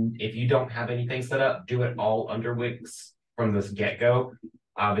you don't have anything set up, do it all under Wix from this get-go,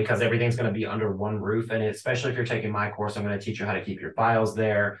 because everything's going to be under one roof. And especially if you're taking my course, I'm going to teach you how to keep your files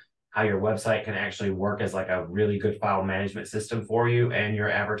there, how your website can actually work as like a really good file management system for you and your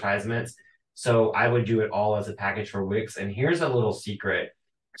advertisements. So I would do it all as a package for Wix. And here's a little secret.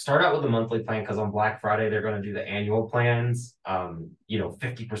 Start out with a monthly plan, because on Black Friday, they're going to do the annual plans,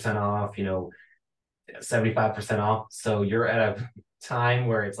 50% off, 75% off. So you're at a time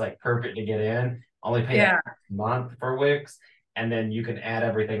where it's like perfect to get in, only pay a month for Wix. And then you can add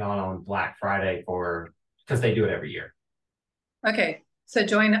everything on Black Friday because they do it every year. Okay. So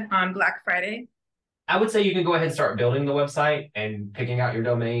join on Black Friday. I would say you can go ahead and start building the website and picking out your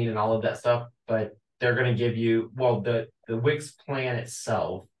domain and all of that stuff, but they're going to give you, the Wix plan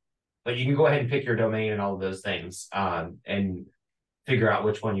itself, but you can go ahead and pick your domain and all of those things and figure out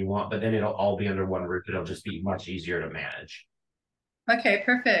which one you want, but then it'll all be under one roof. It'll just be much easier to manage. Okay,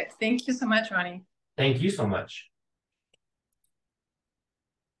 perfect. Thank you so much, Ronnie. Thank you so much.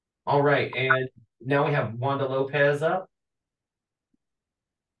 All right, and now we have Wanda Lopez up.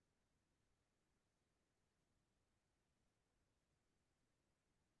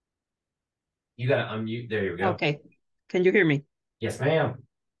 You got to unmute. There you go. Okay. Can you hear me? Yes, ma'am.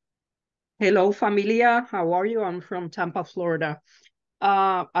 Hello, familia. How are you? I'm from Tampa, Florida.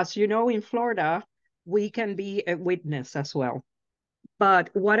 As you know, in Florida, we can be a witness as well.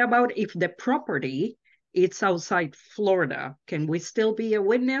 But what about if the property is outside Florida? Can we still be a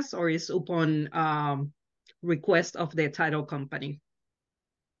witness, or is upon request of the title company?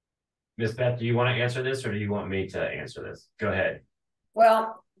 Ms. Beth, do you want to answer this, or do you want me to answer this? Go ahead.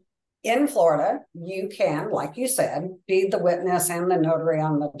 Well, in Florida, you can, like you said, be the witness and the notary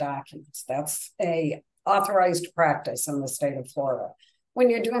on the documents. That's a authorized practice in the state of Florida. When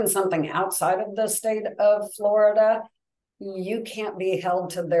you're doing something outside of the state of Florida, you can't be held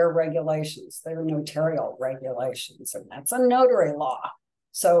to their regulations, their notarial regulations, and that's a notary law.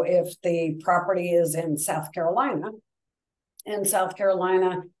 So if the property is in South Carolina, and South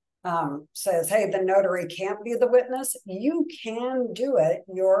Carolina says, hey, the notary can't be the witness, you can do it.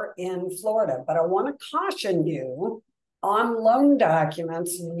 You're in Florida. But I want to caution you on loan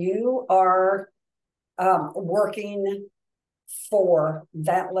documents, you are working for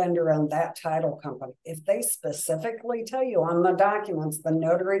that lender and that title company. If they specifically tell you on the documents, the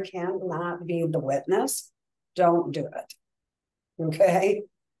notary cannot be the witness, don't do it. Okay?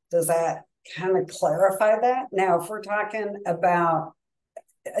 Does that kind of clarify that? Now, if we're talking about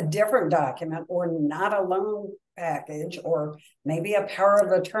a different document or not a loan package or maybe a power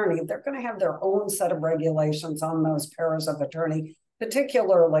of attorney, they're going to have their own set of regulations on those powers of attorney,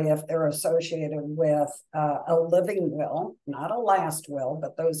 particularly if they're associated with a living will, not a last will,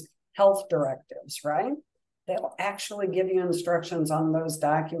 but those health directives, right? They'll actually give you instructions on those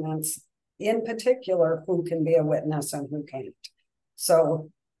documents, in particular, who can be a witness and who can't. So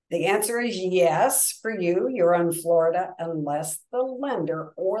the answer is yes for you. You're in Florida unless the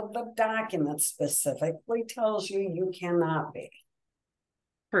lender or the document specifically tells you you cannot be.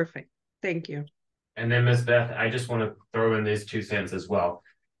 Perfect. Thank you. And then Ms. Beth, I just want to throw in these 2 cents as well.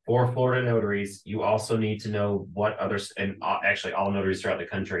 For Florida notaries, you also need to know what others, and actually all notaries throughout the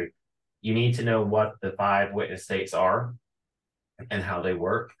country, you need to know what the 5 witness states are and how they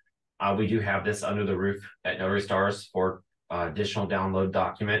work. We do have this under the roof at Notary Stars for additional download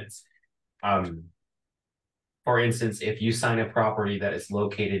documents. For instance, if you sign a property that is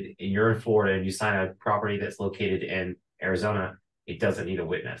located, you're in Florida and you sign a property that's located in Arizona, it doesn't need a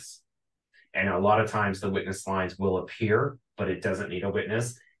witness. And a lot of times the witness lines will appear, but it doesn't need a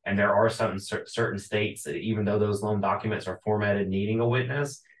witness. And there are some certain states that even though those loan documents are formatted needing a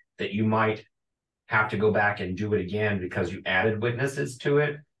witness, that you might have to go back and do it again because you added witnesses to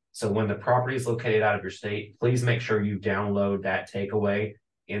it. So when the property is located out of your state, please make sure you download that takeaway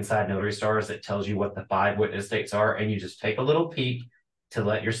inside Notary Stars that tells you what the 5 witness states are. And you just take a little peek to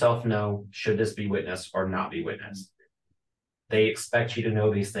let yourself know, should this be witnessed or not be witnessed? They expect you to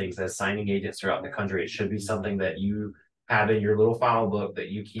know these things as signing agents throughout the country. It should be something that you have in your little file book that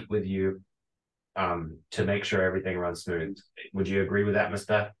you keep with you to make sure everything runs smooth. Would you agree with that, Ms.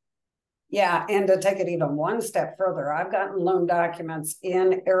 Beth? Yeah, and to take it even one step further, I've gotten loan documents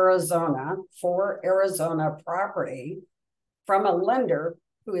in Arizona for Arizona property from a lender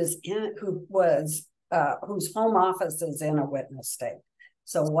whose home office is in a witness state.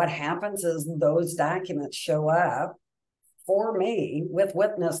 So what happens is those documents show up for me with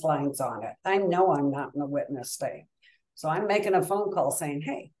witness lines on it. I know I'm not in a witness state. So I'm making a phone call saying,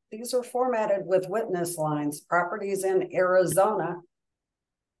 hey, these are formatted with witness lines, properties in Arizona.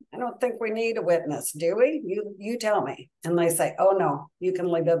 I don't think we need a witness, do we? You tell me. And they say, oh no, you can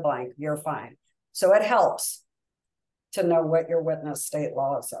leave it blank, you're fine. So it helps to know what your witness state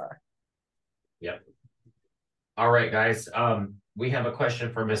laws are. Yep. All right, guys. We have a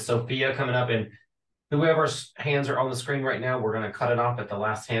question for Miss Sophia coming up, and whoever's hands are on the screen right now, we're going to cut it off at the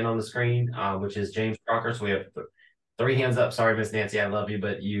last hand on the screen, which is James Crocker. So we have 3 hands up. Sorry, Miss Nancy, I love you,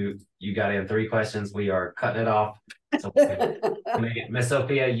 but you got in 3 questions. We are cutting it off. So Miss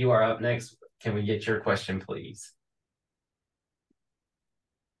Sophia, you are up next. Can we get your question, please?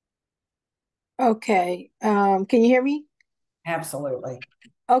 Okay. Can you hear me? Absolutely.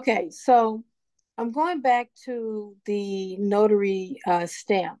 Okay, so I'm going back to the notary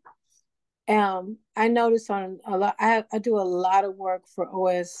stamp. I noticed on a lot, I do a lot of work for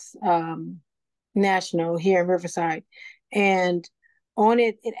OS National here in Riverside, and on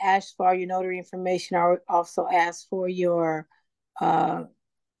it, it asks for your notary information. I also asks for your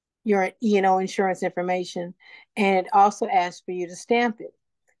insurance information, and it also asks for you to stamp it.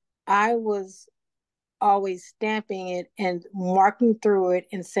 I was always stamping it and marking through it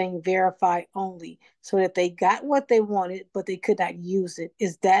and saying verify only so that they got what they wanted, but they could not use it.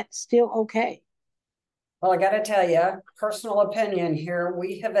 Is that still okay? Well, I got to tell you, personal opinion here,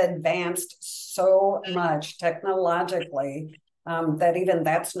 we have advanced so much technologically that even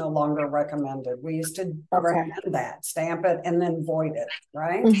that's no longer recommended. We used to recommend that, stamp it and then void it,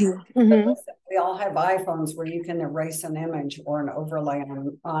 right? We all have iPhones where you can erase an image or an overlay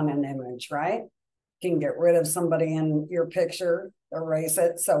on an image, right? You can get rid of somebody in your picture, erase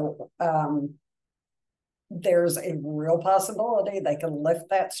it. So there's a real possibility they can lift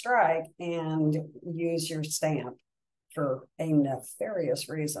that strike and use your stamp for a nefarious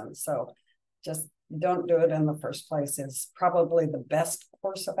reason. So just don't do it in the first place is probably the best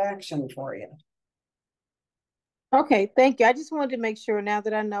course of action for you. Okay, thank you. I just wanted to make sure now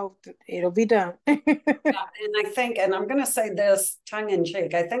that I know it'll be done. And I think, and I'm going to say this tongue in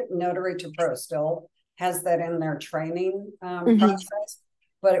cheek, I think Notary to Pro still has that in their training process,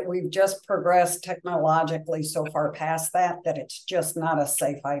 but we've just progressed technologically so far past that it's just not a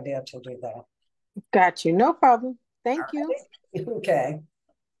safe idea to do that. Got you. No problem. Thank you. Okay.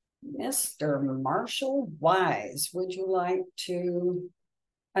 Mr. Marshall Wise, would you like to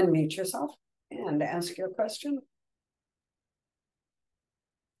unmute yourself and ask your question?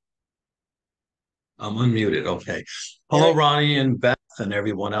 I'm unmuted. Okay. Hello, Ronnie and Beth and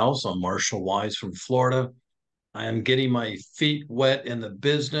everyone else. I'm Marshall Wise from Florida. I am getting my feet wet in the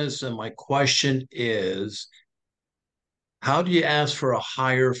business, and my question is, how do you ask for a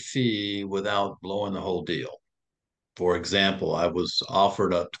higher fee without blowing the whole deal? For example, I was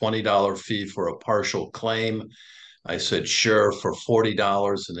offered a $20 fee for a partial claim. I said, sure, for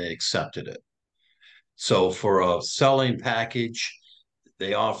 $40, and they accepted it. So for a selling package,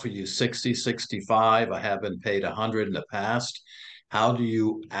 they offer you 60, 65. I have been paid 100 in the past. How do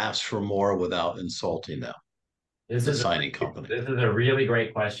you ask for more without insulting them? This The is signing company. This is a really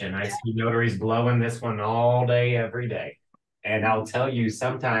great question. I see notaries blowing this one all day, every day. And I'll tell you,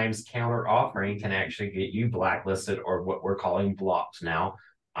 sometimes counter offering can actually get you blacklisted, or what we're calling blocked now.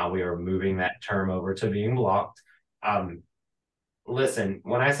 We are moving that term over to being blocked. Listen,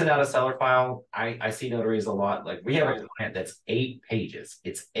 when I send out a seller file, I see notaries a lot. Like, we have a client that's 8 pages.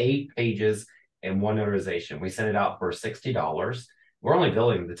 It's 8 pages and 1 notarization. We send it out for $60. We're only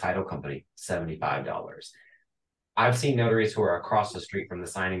billing the title company $75. I've seen notaries who are across the street from the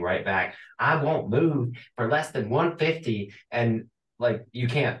signing right back. I won't move for less than 150. And like, you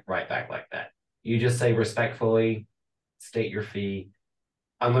can't write back like that. You just say respectfully, state your fee.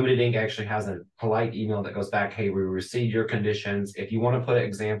 Unlimited Ink actually has a polite email that goes back, hey, we received your conditions. If you want to put an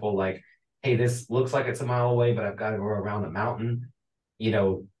example like, hey, this looks like it's a mile away, but I've got to go around a mountain. You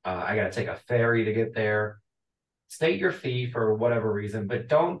know, I got to take a ferry to get there. State your fee for whatever reason, but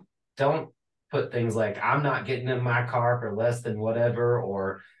don't put things like, I'm not getting in my car for less than whatever,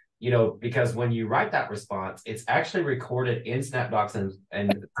 or, you know, because when you write that response, it's actually recorded in SnapDocs and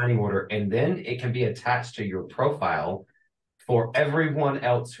the signing order, and then it can be attached to your profile for everyone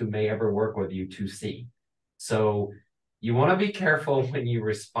else who may ever work with you to see. So you want to be careful when you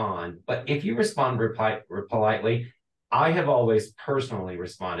respond, but if you respond politely, I have always personally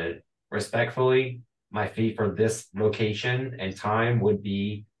responded respectfully. My fee for this location and time would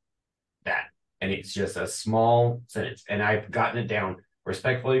be that. And it's just a small sentence. And I've gotten it down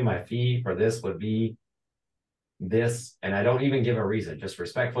respectfully. My fee for this would be this. And I don't even give a reason, just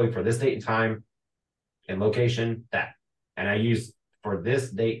respectfully for this date and time and location, that. And I use for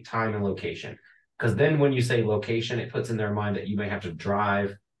this date, time, and location. Because then when you say location, it puts in their mind that you may have to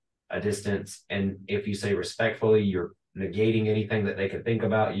drive a distance. And if you say respectfully, you're negating anything that they could think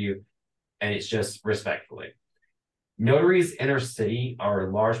about you. And it's just respectfully. Notaries inner city,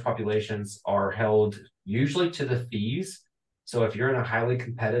 or large populations, are held usually to the fees. So if you're in a highly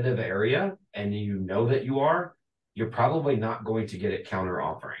competitive area and you know that you're probably not going to get it counter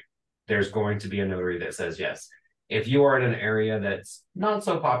offering. There's going to be a notary that says yes. If you are in an area that's not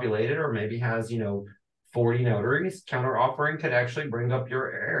so populated, or maybe has, 40 notaries, counter offering could actually bring up your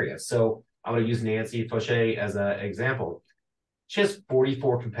area. So I'm going to use Nancy Fauché as an example. She has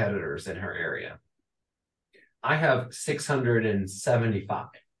 44 competitors in her area. I have 675.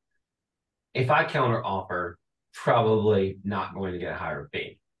 If I counter offer, probably not going to get a higher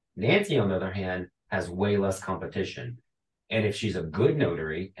fee. Nancy, on the other hand, has way less competition. And if she's a good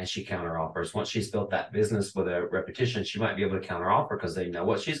notary and she counter offers, once she's built that business with a repetition, she might be able to counter offer because they know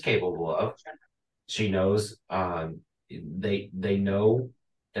what she's capable of. She knows they know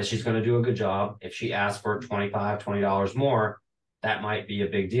that she's going to do a good job. If she asks for $20 more, that might be a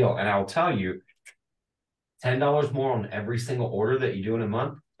big deal. And I'll tell you, $10 more on every single order that you do in a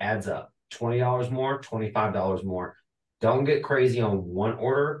month adds up. $20 more, $25 more. Don't get crazy on one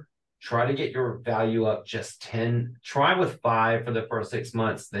order. Try to get your value up just 10. Try with 5 for the first 6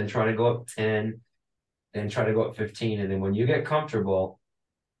 months, then try to go up 10, then try to go up 15. And then when you get comfortable,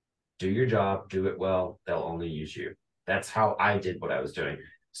 do your job, do it well. They'll only use you. That's how I did what I was doing.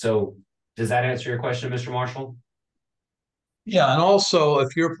 So does that answer your question, Mr. Marshall? Yeah, and also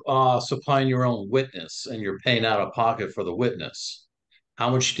if you're supplying your own witness and you're paying out of pocket for the witness, how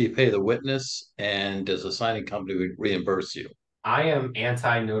much do you pay the witness, and does the signing company reimburse you? I am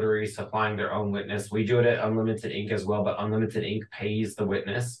anti-notary supplying their own witness. We do it at Unlimited Ink as well, but Unlimited Ink pays the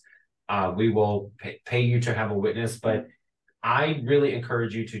witness. We will pay you to have a witness, but I really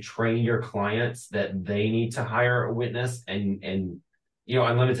encourage you to train your clients that they need to hire a witness and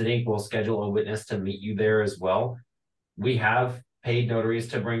Unlimited Ink will schedule a witness to meet you there as well. We have paid notaries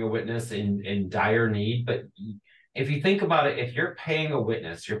to bring a witness in dire need, but if you think about it, if you're paying a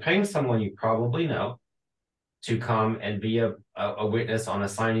witness, you're paying someone you probably know to come and be a witness on a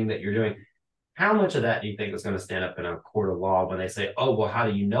signing that you're doing. How much of that do you think is going to stand up in a court of law when they say, oh, well, how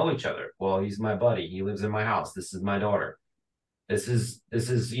do you know each other? Well, he's my buddy. He lives in my house. This is my daughter. This is,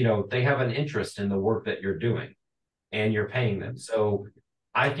 they have an interest in the work that you're doing and you're paying them. So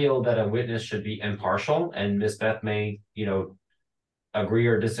I feel that a witness should be impartial, and Miss Beth may, agree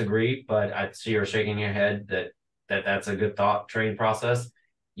or disagree, but I see her shaking her head that's a good thought train process.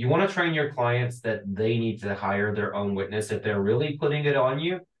 You want to train your clients that they need to hire their own witness. If they're really putting it on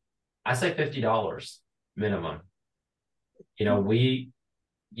you, I say $50 minimum.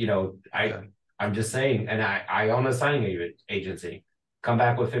 I'm just saying, and I own a signing agency. Come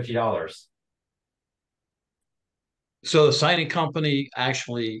back with $50. So the signing company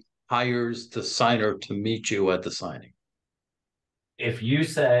actually hires the signer to meet you at the signing. If you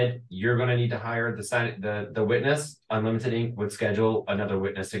said you're going to need to hire the witness, Unlimited Ink would schedule another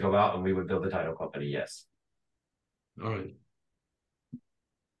witness to go out, and we would build the title company. Yes. All right.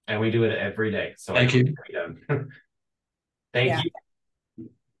 And we do it every day. So thank you. Thank you.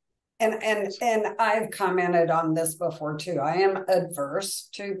 And I've commented on this before too. I am adverse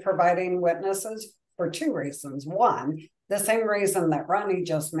to providing witnesses for two reasons. One, the same reason that Ronnie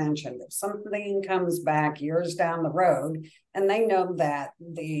just mentioned. If something comes back years down the road and they know that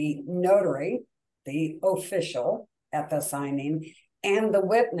the notary, the official at the signing, and the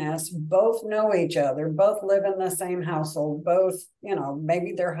witness both know each other, both live in the same household, both,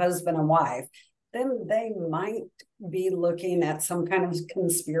 maybe they're husband and wife, then they might be looking at some kind of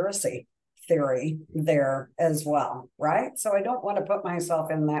conspiracy theory there as well, right? So I don't want to put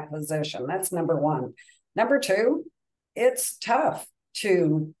myself in that position. That's number one. Number two, it's tough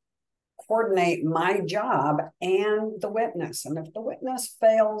to coordinate my job and the witness. And if the witness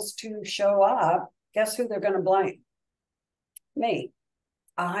fails to show up, guess who they're going to blame? Me.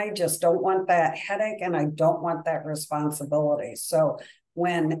 I just don't want that headache, and I don't want that responsibility. So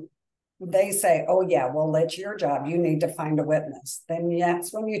when they say, oh yeah, well, it's your job, you need to find a witness, then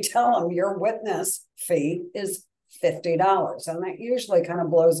yes, when you tell them your witness fee is $50, and that usually kind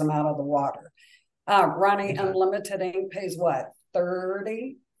of blows them out of the water. Ronnie, Unlimited Ink pays what,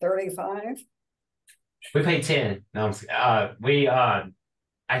 30, 35? We pay 10. No,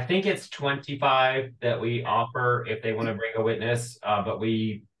 I think it's 25 that we offer if they want to bring a witness, but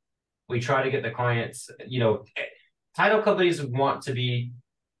we try to get the clients, title companies want to be,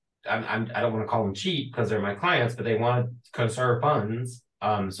 I don't want to call them cheap because they're my clients, but they want to conserve funds.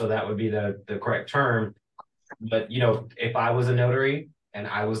 So that would be the correct term. But, if I was a notary and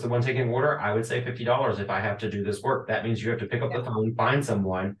I was the one taking order, I would say $50 if I have to do this work. That means you have to pick up the phone, find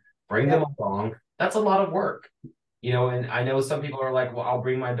someone, bring them along. That's a lot of work. And I know some people are like, well, I'll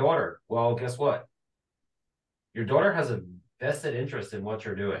bring my daughter. Well, guess what? Your daughter has a vested interest in what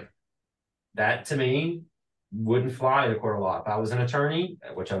you're doing. That, to me, wouldn't fly in a court of law. If I was an attorney,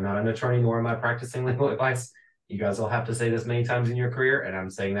 which I'm not an attorney, nor am I practicing legal advice, you guys will have to say this many times in your career, and I'm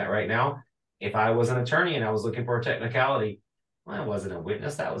saying that right now. If I was an attorney and I was looking for a technicality, well, I wasn't a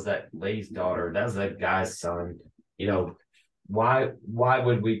witness. That was that lady's daughter. That was that guy's son. Why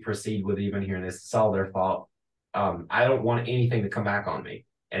would we proceed with even hearing this? It's all their fault. I don't want anything to come back on me.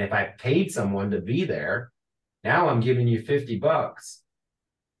 And if I paid someone to be there, now I'm giving you $50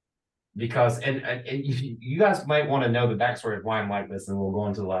 because, and you guys might want to know the backstory of why I'm like this, and we'll go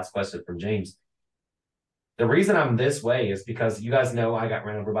on to the last question from James. The reason I'm this way is because you guys know I got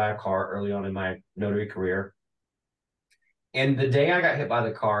ran over by a car early on in my notary career. And the day I got hit by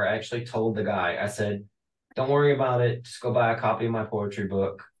the car, I actually told the guy, I said, don't worry about it. Just go buy a copy of my poetry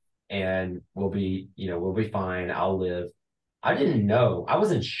book and we'll be fine. I'll live. I didn't know. I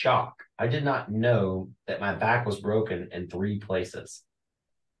was in shock. I did not know that my back was broken in 3 places.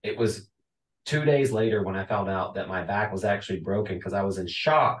 It was 2 days later when I found out that my back was actually broken because I was in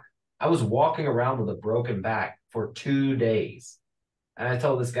shock. I was walking around with a broken back for 2 days. And I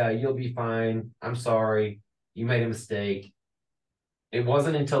told this guy, you'll be fine. I'm sorry. You made a mistake. It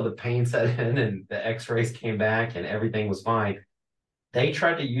wasn't until the pain set in and the x-rays came back and everything was fine. They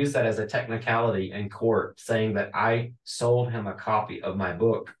tried to use that as a technicality in court, saying that I sold him a copy of my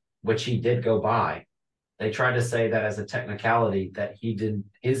book, which he did go buy. They tried to say that as a technicality that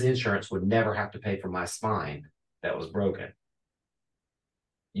his insurance would never have to pay for my spine that was broken.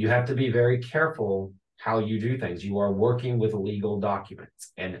 You have to be very careful how you do things. You are working with legal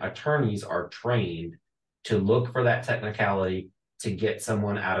documents, and attorneys are trained to look for that technicality to get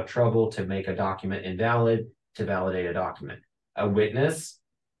someone out of trouble, to make a document invalid, to validate a document. A witness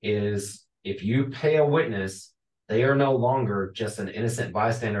is, if you pay a witness, they are no longer just an innocent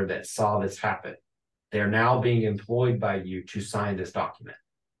bystander that saw this happen. They're now being employed by you to sign this document.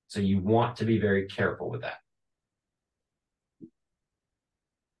 So you want to be very careful with that.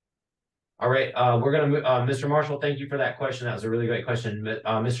 All right, we're going to move, Mr. Marshall, thank you for that question. That was a really great question.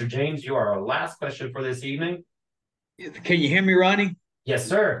 Mr. James, you are our last question for this evening. Can you hear me, Ronnie? Yes,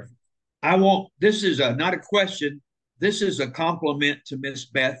 sir. This is not a question. This is a compliment to Miss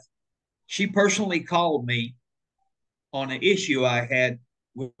Beth. She personally called me on an issue I had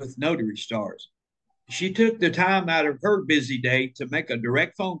with Notary Stars. She took the time out of her busy day to make a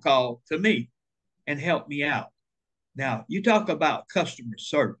direct phone call to me and help me out. Now, you talk about customer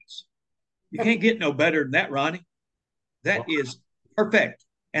service. You can't get no better than that, Ronnie. That is perfect.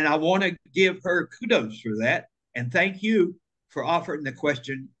 And I want to give her kudos for that. And thank you for offering the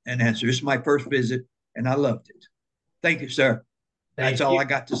question and answer. This is my first visit, and I loved it. Thank you, sir. That's all I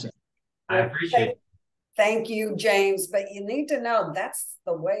got to say. I appreciate it. Thank you, James. But you need to know that's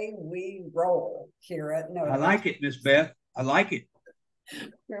the way we roll here at Notary. I like it, Miss Beth. I like it.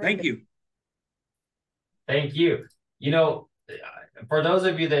 Thank you. Thank you. You know, for those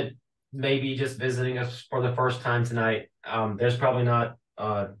of you that may be just visiting us for the first time tonight, there's probably not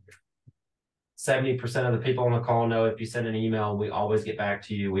 70% of the people on the call know if you send an email, we always get back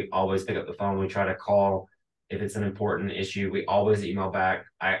to you. We always pick up the phone. We try to call if it's an important issue. We always email back.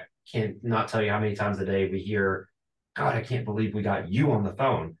 I can't not tell you how many times a day we hear, God, I can't believe we got you on the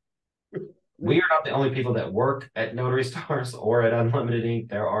phone. We are not the only people that work at Notary Stars or at Unlimited Inc.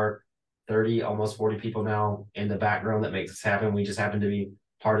 There are 30, almost 40 people now in the background that makes this happen. We just happen to be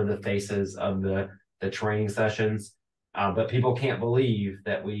part of the faces of the training sessions. But people can't believe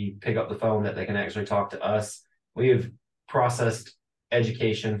that we pick up the phone, that they can actually talk to us. We have processed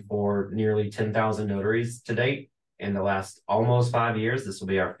education for nearly 10,000 notaries to date in the last almost 5 years. This will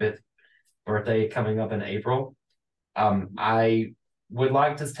be our 5th birthday coming up in April. I would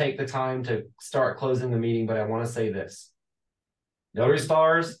like to take the time to start closing the meeting, but I want to say this. Notary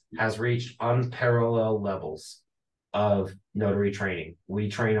Stars has reached unparalleled levels of notary training. We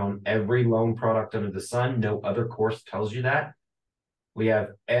train on every loan product under the sun. No other course tells you that. We have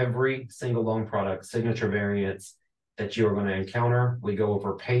every single loan product, signature variants that you are going to encounter. We go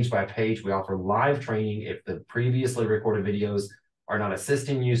over page by page. We offer live training if the previously recorded videos are not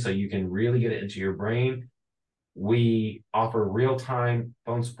assisting you, so you can really get it into your brain. We offer real-time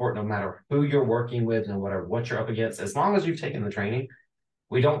phone support no matter who you're working with, no matter what you're up against. As long as you've taken the training,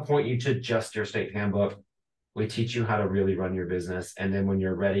 we don't point you to just your state handbook. We teach you how to really run your business. And then when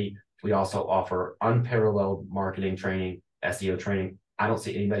you're ready, we also offer unparalleled marketing training, SEO training. I don't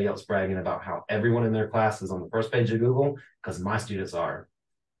see anybody else bragging about how everyone in their class is on the first page of Google, because my students are.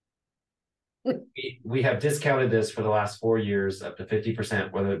 We have discounted this for the last 4 years up to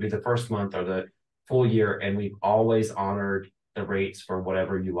 50%, whether it be the first month or the full year, and we've always honored the rates for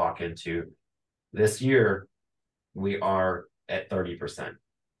whatever you lock into. This year, we are at 30%.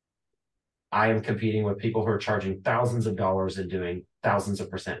 I am competing with people who are charging thousands of dollars and doing thousands of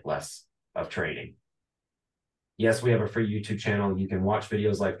percent less of training. Yes, we have a free YouTube channel. You can watch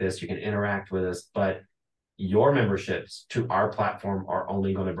videos like this. You can interact with us, but your memberships to our platform are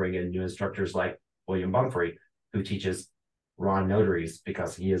only going to bring in new instructors like William Bumfrey, who teaches Ron Notaries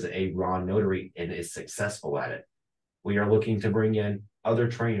because he is a Ron Notary and is successful at it. We are looking to bring in other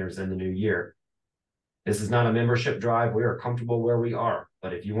trainers in the new year. This is not a membership drive. We are comfortable where we are.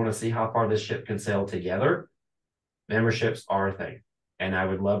 But if you want to see how far this ship can sail together, memberships are a thing. And I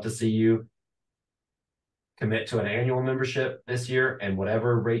would love to see you commit to an annual membership this year, and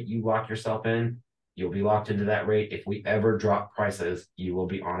whatever rate you lock yourself in, you'll be locked into that rate. If we ever drop prices, you will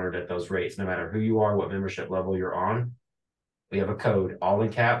be honored at those rates, no matter who you are, what membership level you're on. We have a code, all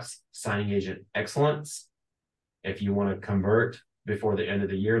in caps, Signing Agent Excellence. If you want to convert before the end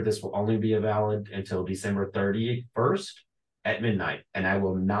of the year, this will only be valid until December 31st at midnight. And I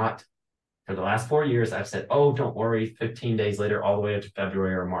will not, for the last 4 years, I've said, oh, don't worry, 15 days later, all the way up to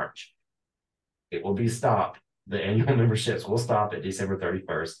February or March. It will be stopped. The annual memberships will stop at December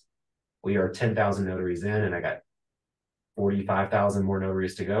 31st. We are 10,000 notaries in, and I got 45,000 more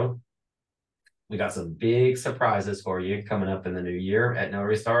notaries to go. We got some big surprises for you coming up in the new year at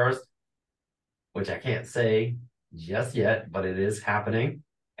Notary Stars, which I can't say just yet, but it is happening,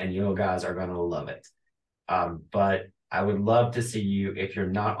 and you guys are going to love it. But I would love to see you, if you're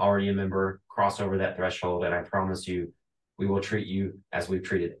not already a member, cross over that threshold, and I promise you, we will treat you as we've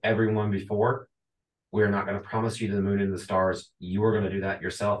treated everyone before. We're not going to promise you the moon and the stars. You are going to do that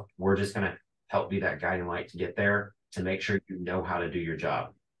yourself. We're just going to help be that guiding light to get there, to make sure you know how to do your job.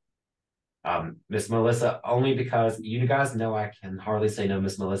 Miss Melissa, only because you guys know I can hardly say no,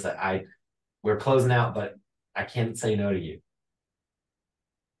 Miss Melissa. We're closing out, but I can't say no to you.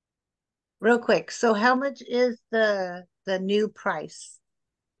 Real quick. So how much is the new price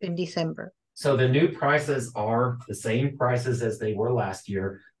in December? So the new prices are the same prices as they were last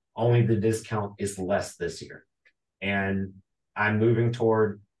year, only the discount is less this year. And I'm moving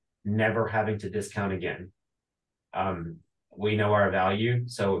toward never having to discount again. We know our value.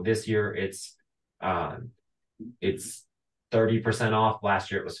 So this year it's 30% off.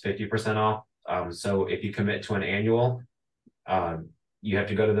 Last year it was 50% off. So if you commit to an annual, you have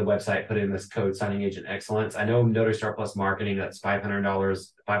to go to the website, put in this code Signing Agent Excellence. I know Notary Star Plus Marketing, that's $500,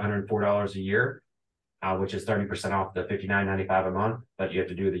 $504 a year, which is 30% off the $59.95 a month, but you have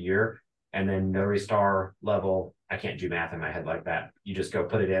to do the year. And then Notary Star level, I can't do math in my head like that. You just go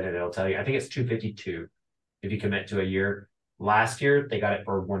put it in and it'll tell you. I think it's $252 if you commit to a year. Last year they got it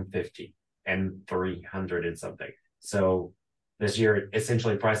for $150 and $300 and something. So this year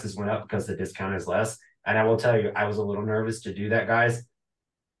essentially prices went up because the discount is less. And I will tell you, I was a little nervous to do that, guys.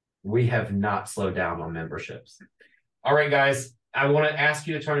 We have not slowed down on memberships. All right, guys, I want to ask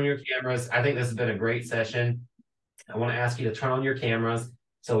you to turn on your cameras. I think this has been a great session. I want to ask you to turn on your cameras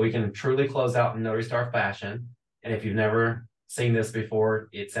so we can truly close out in Notary Star fashion. And if you've never seen this before,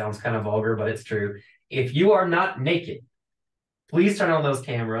 it sounds kind of vulgar, but it's true. If you are not naked, please turn on those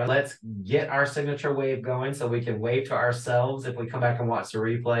cameras. Let's get our signature wave going so we can wave to ourselves if we come back and watch the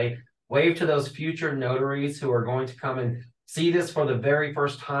replay. Wave to those future notaries who are going to come and see this for the very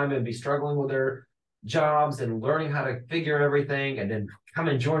first time and be struggling with their jobs and learning how to figure everything, and then come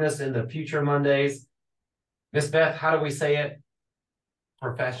and join us in the future Mondays. Miss Beth, how do we say it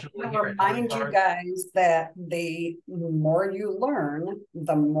professionally? I remind you guys that the more you learn,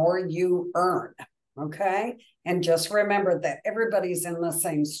 the more you earn. Okay. And just remember that everybody's in the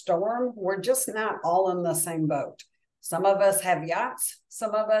same storm. We're just not all in the same boat. Some of us have yachts.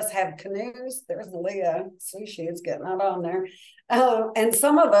 Some of us have canoes. There's Leah. See, she is getting out on there. And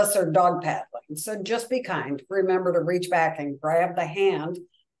some of us are dog paddling. So just be kind. Remember to reach back and grab the hand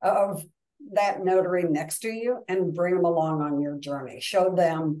of that notary next to you and bring them along on your journey. Show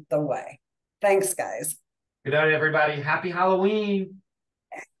them the way. Thanks, guys. Good night, everybody. Happy Halloween.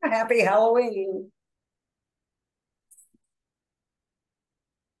 Happy Halloween.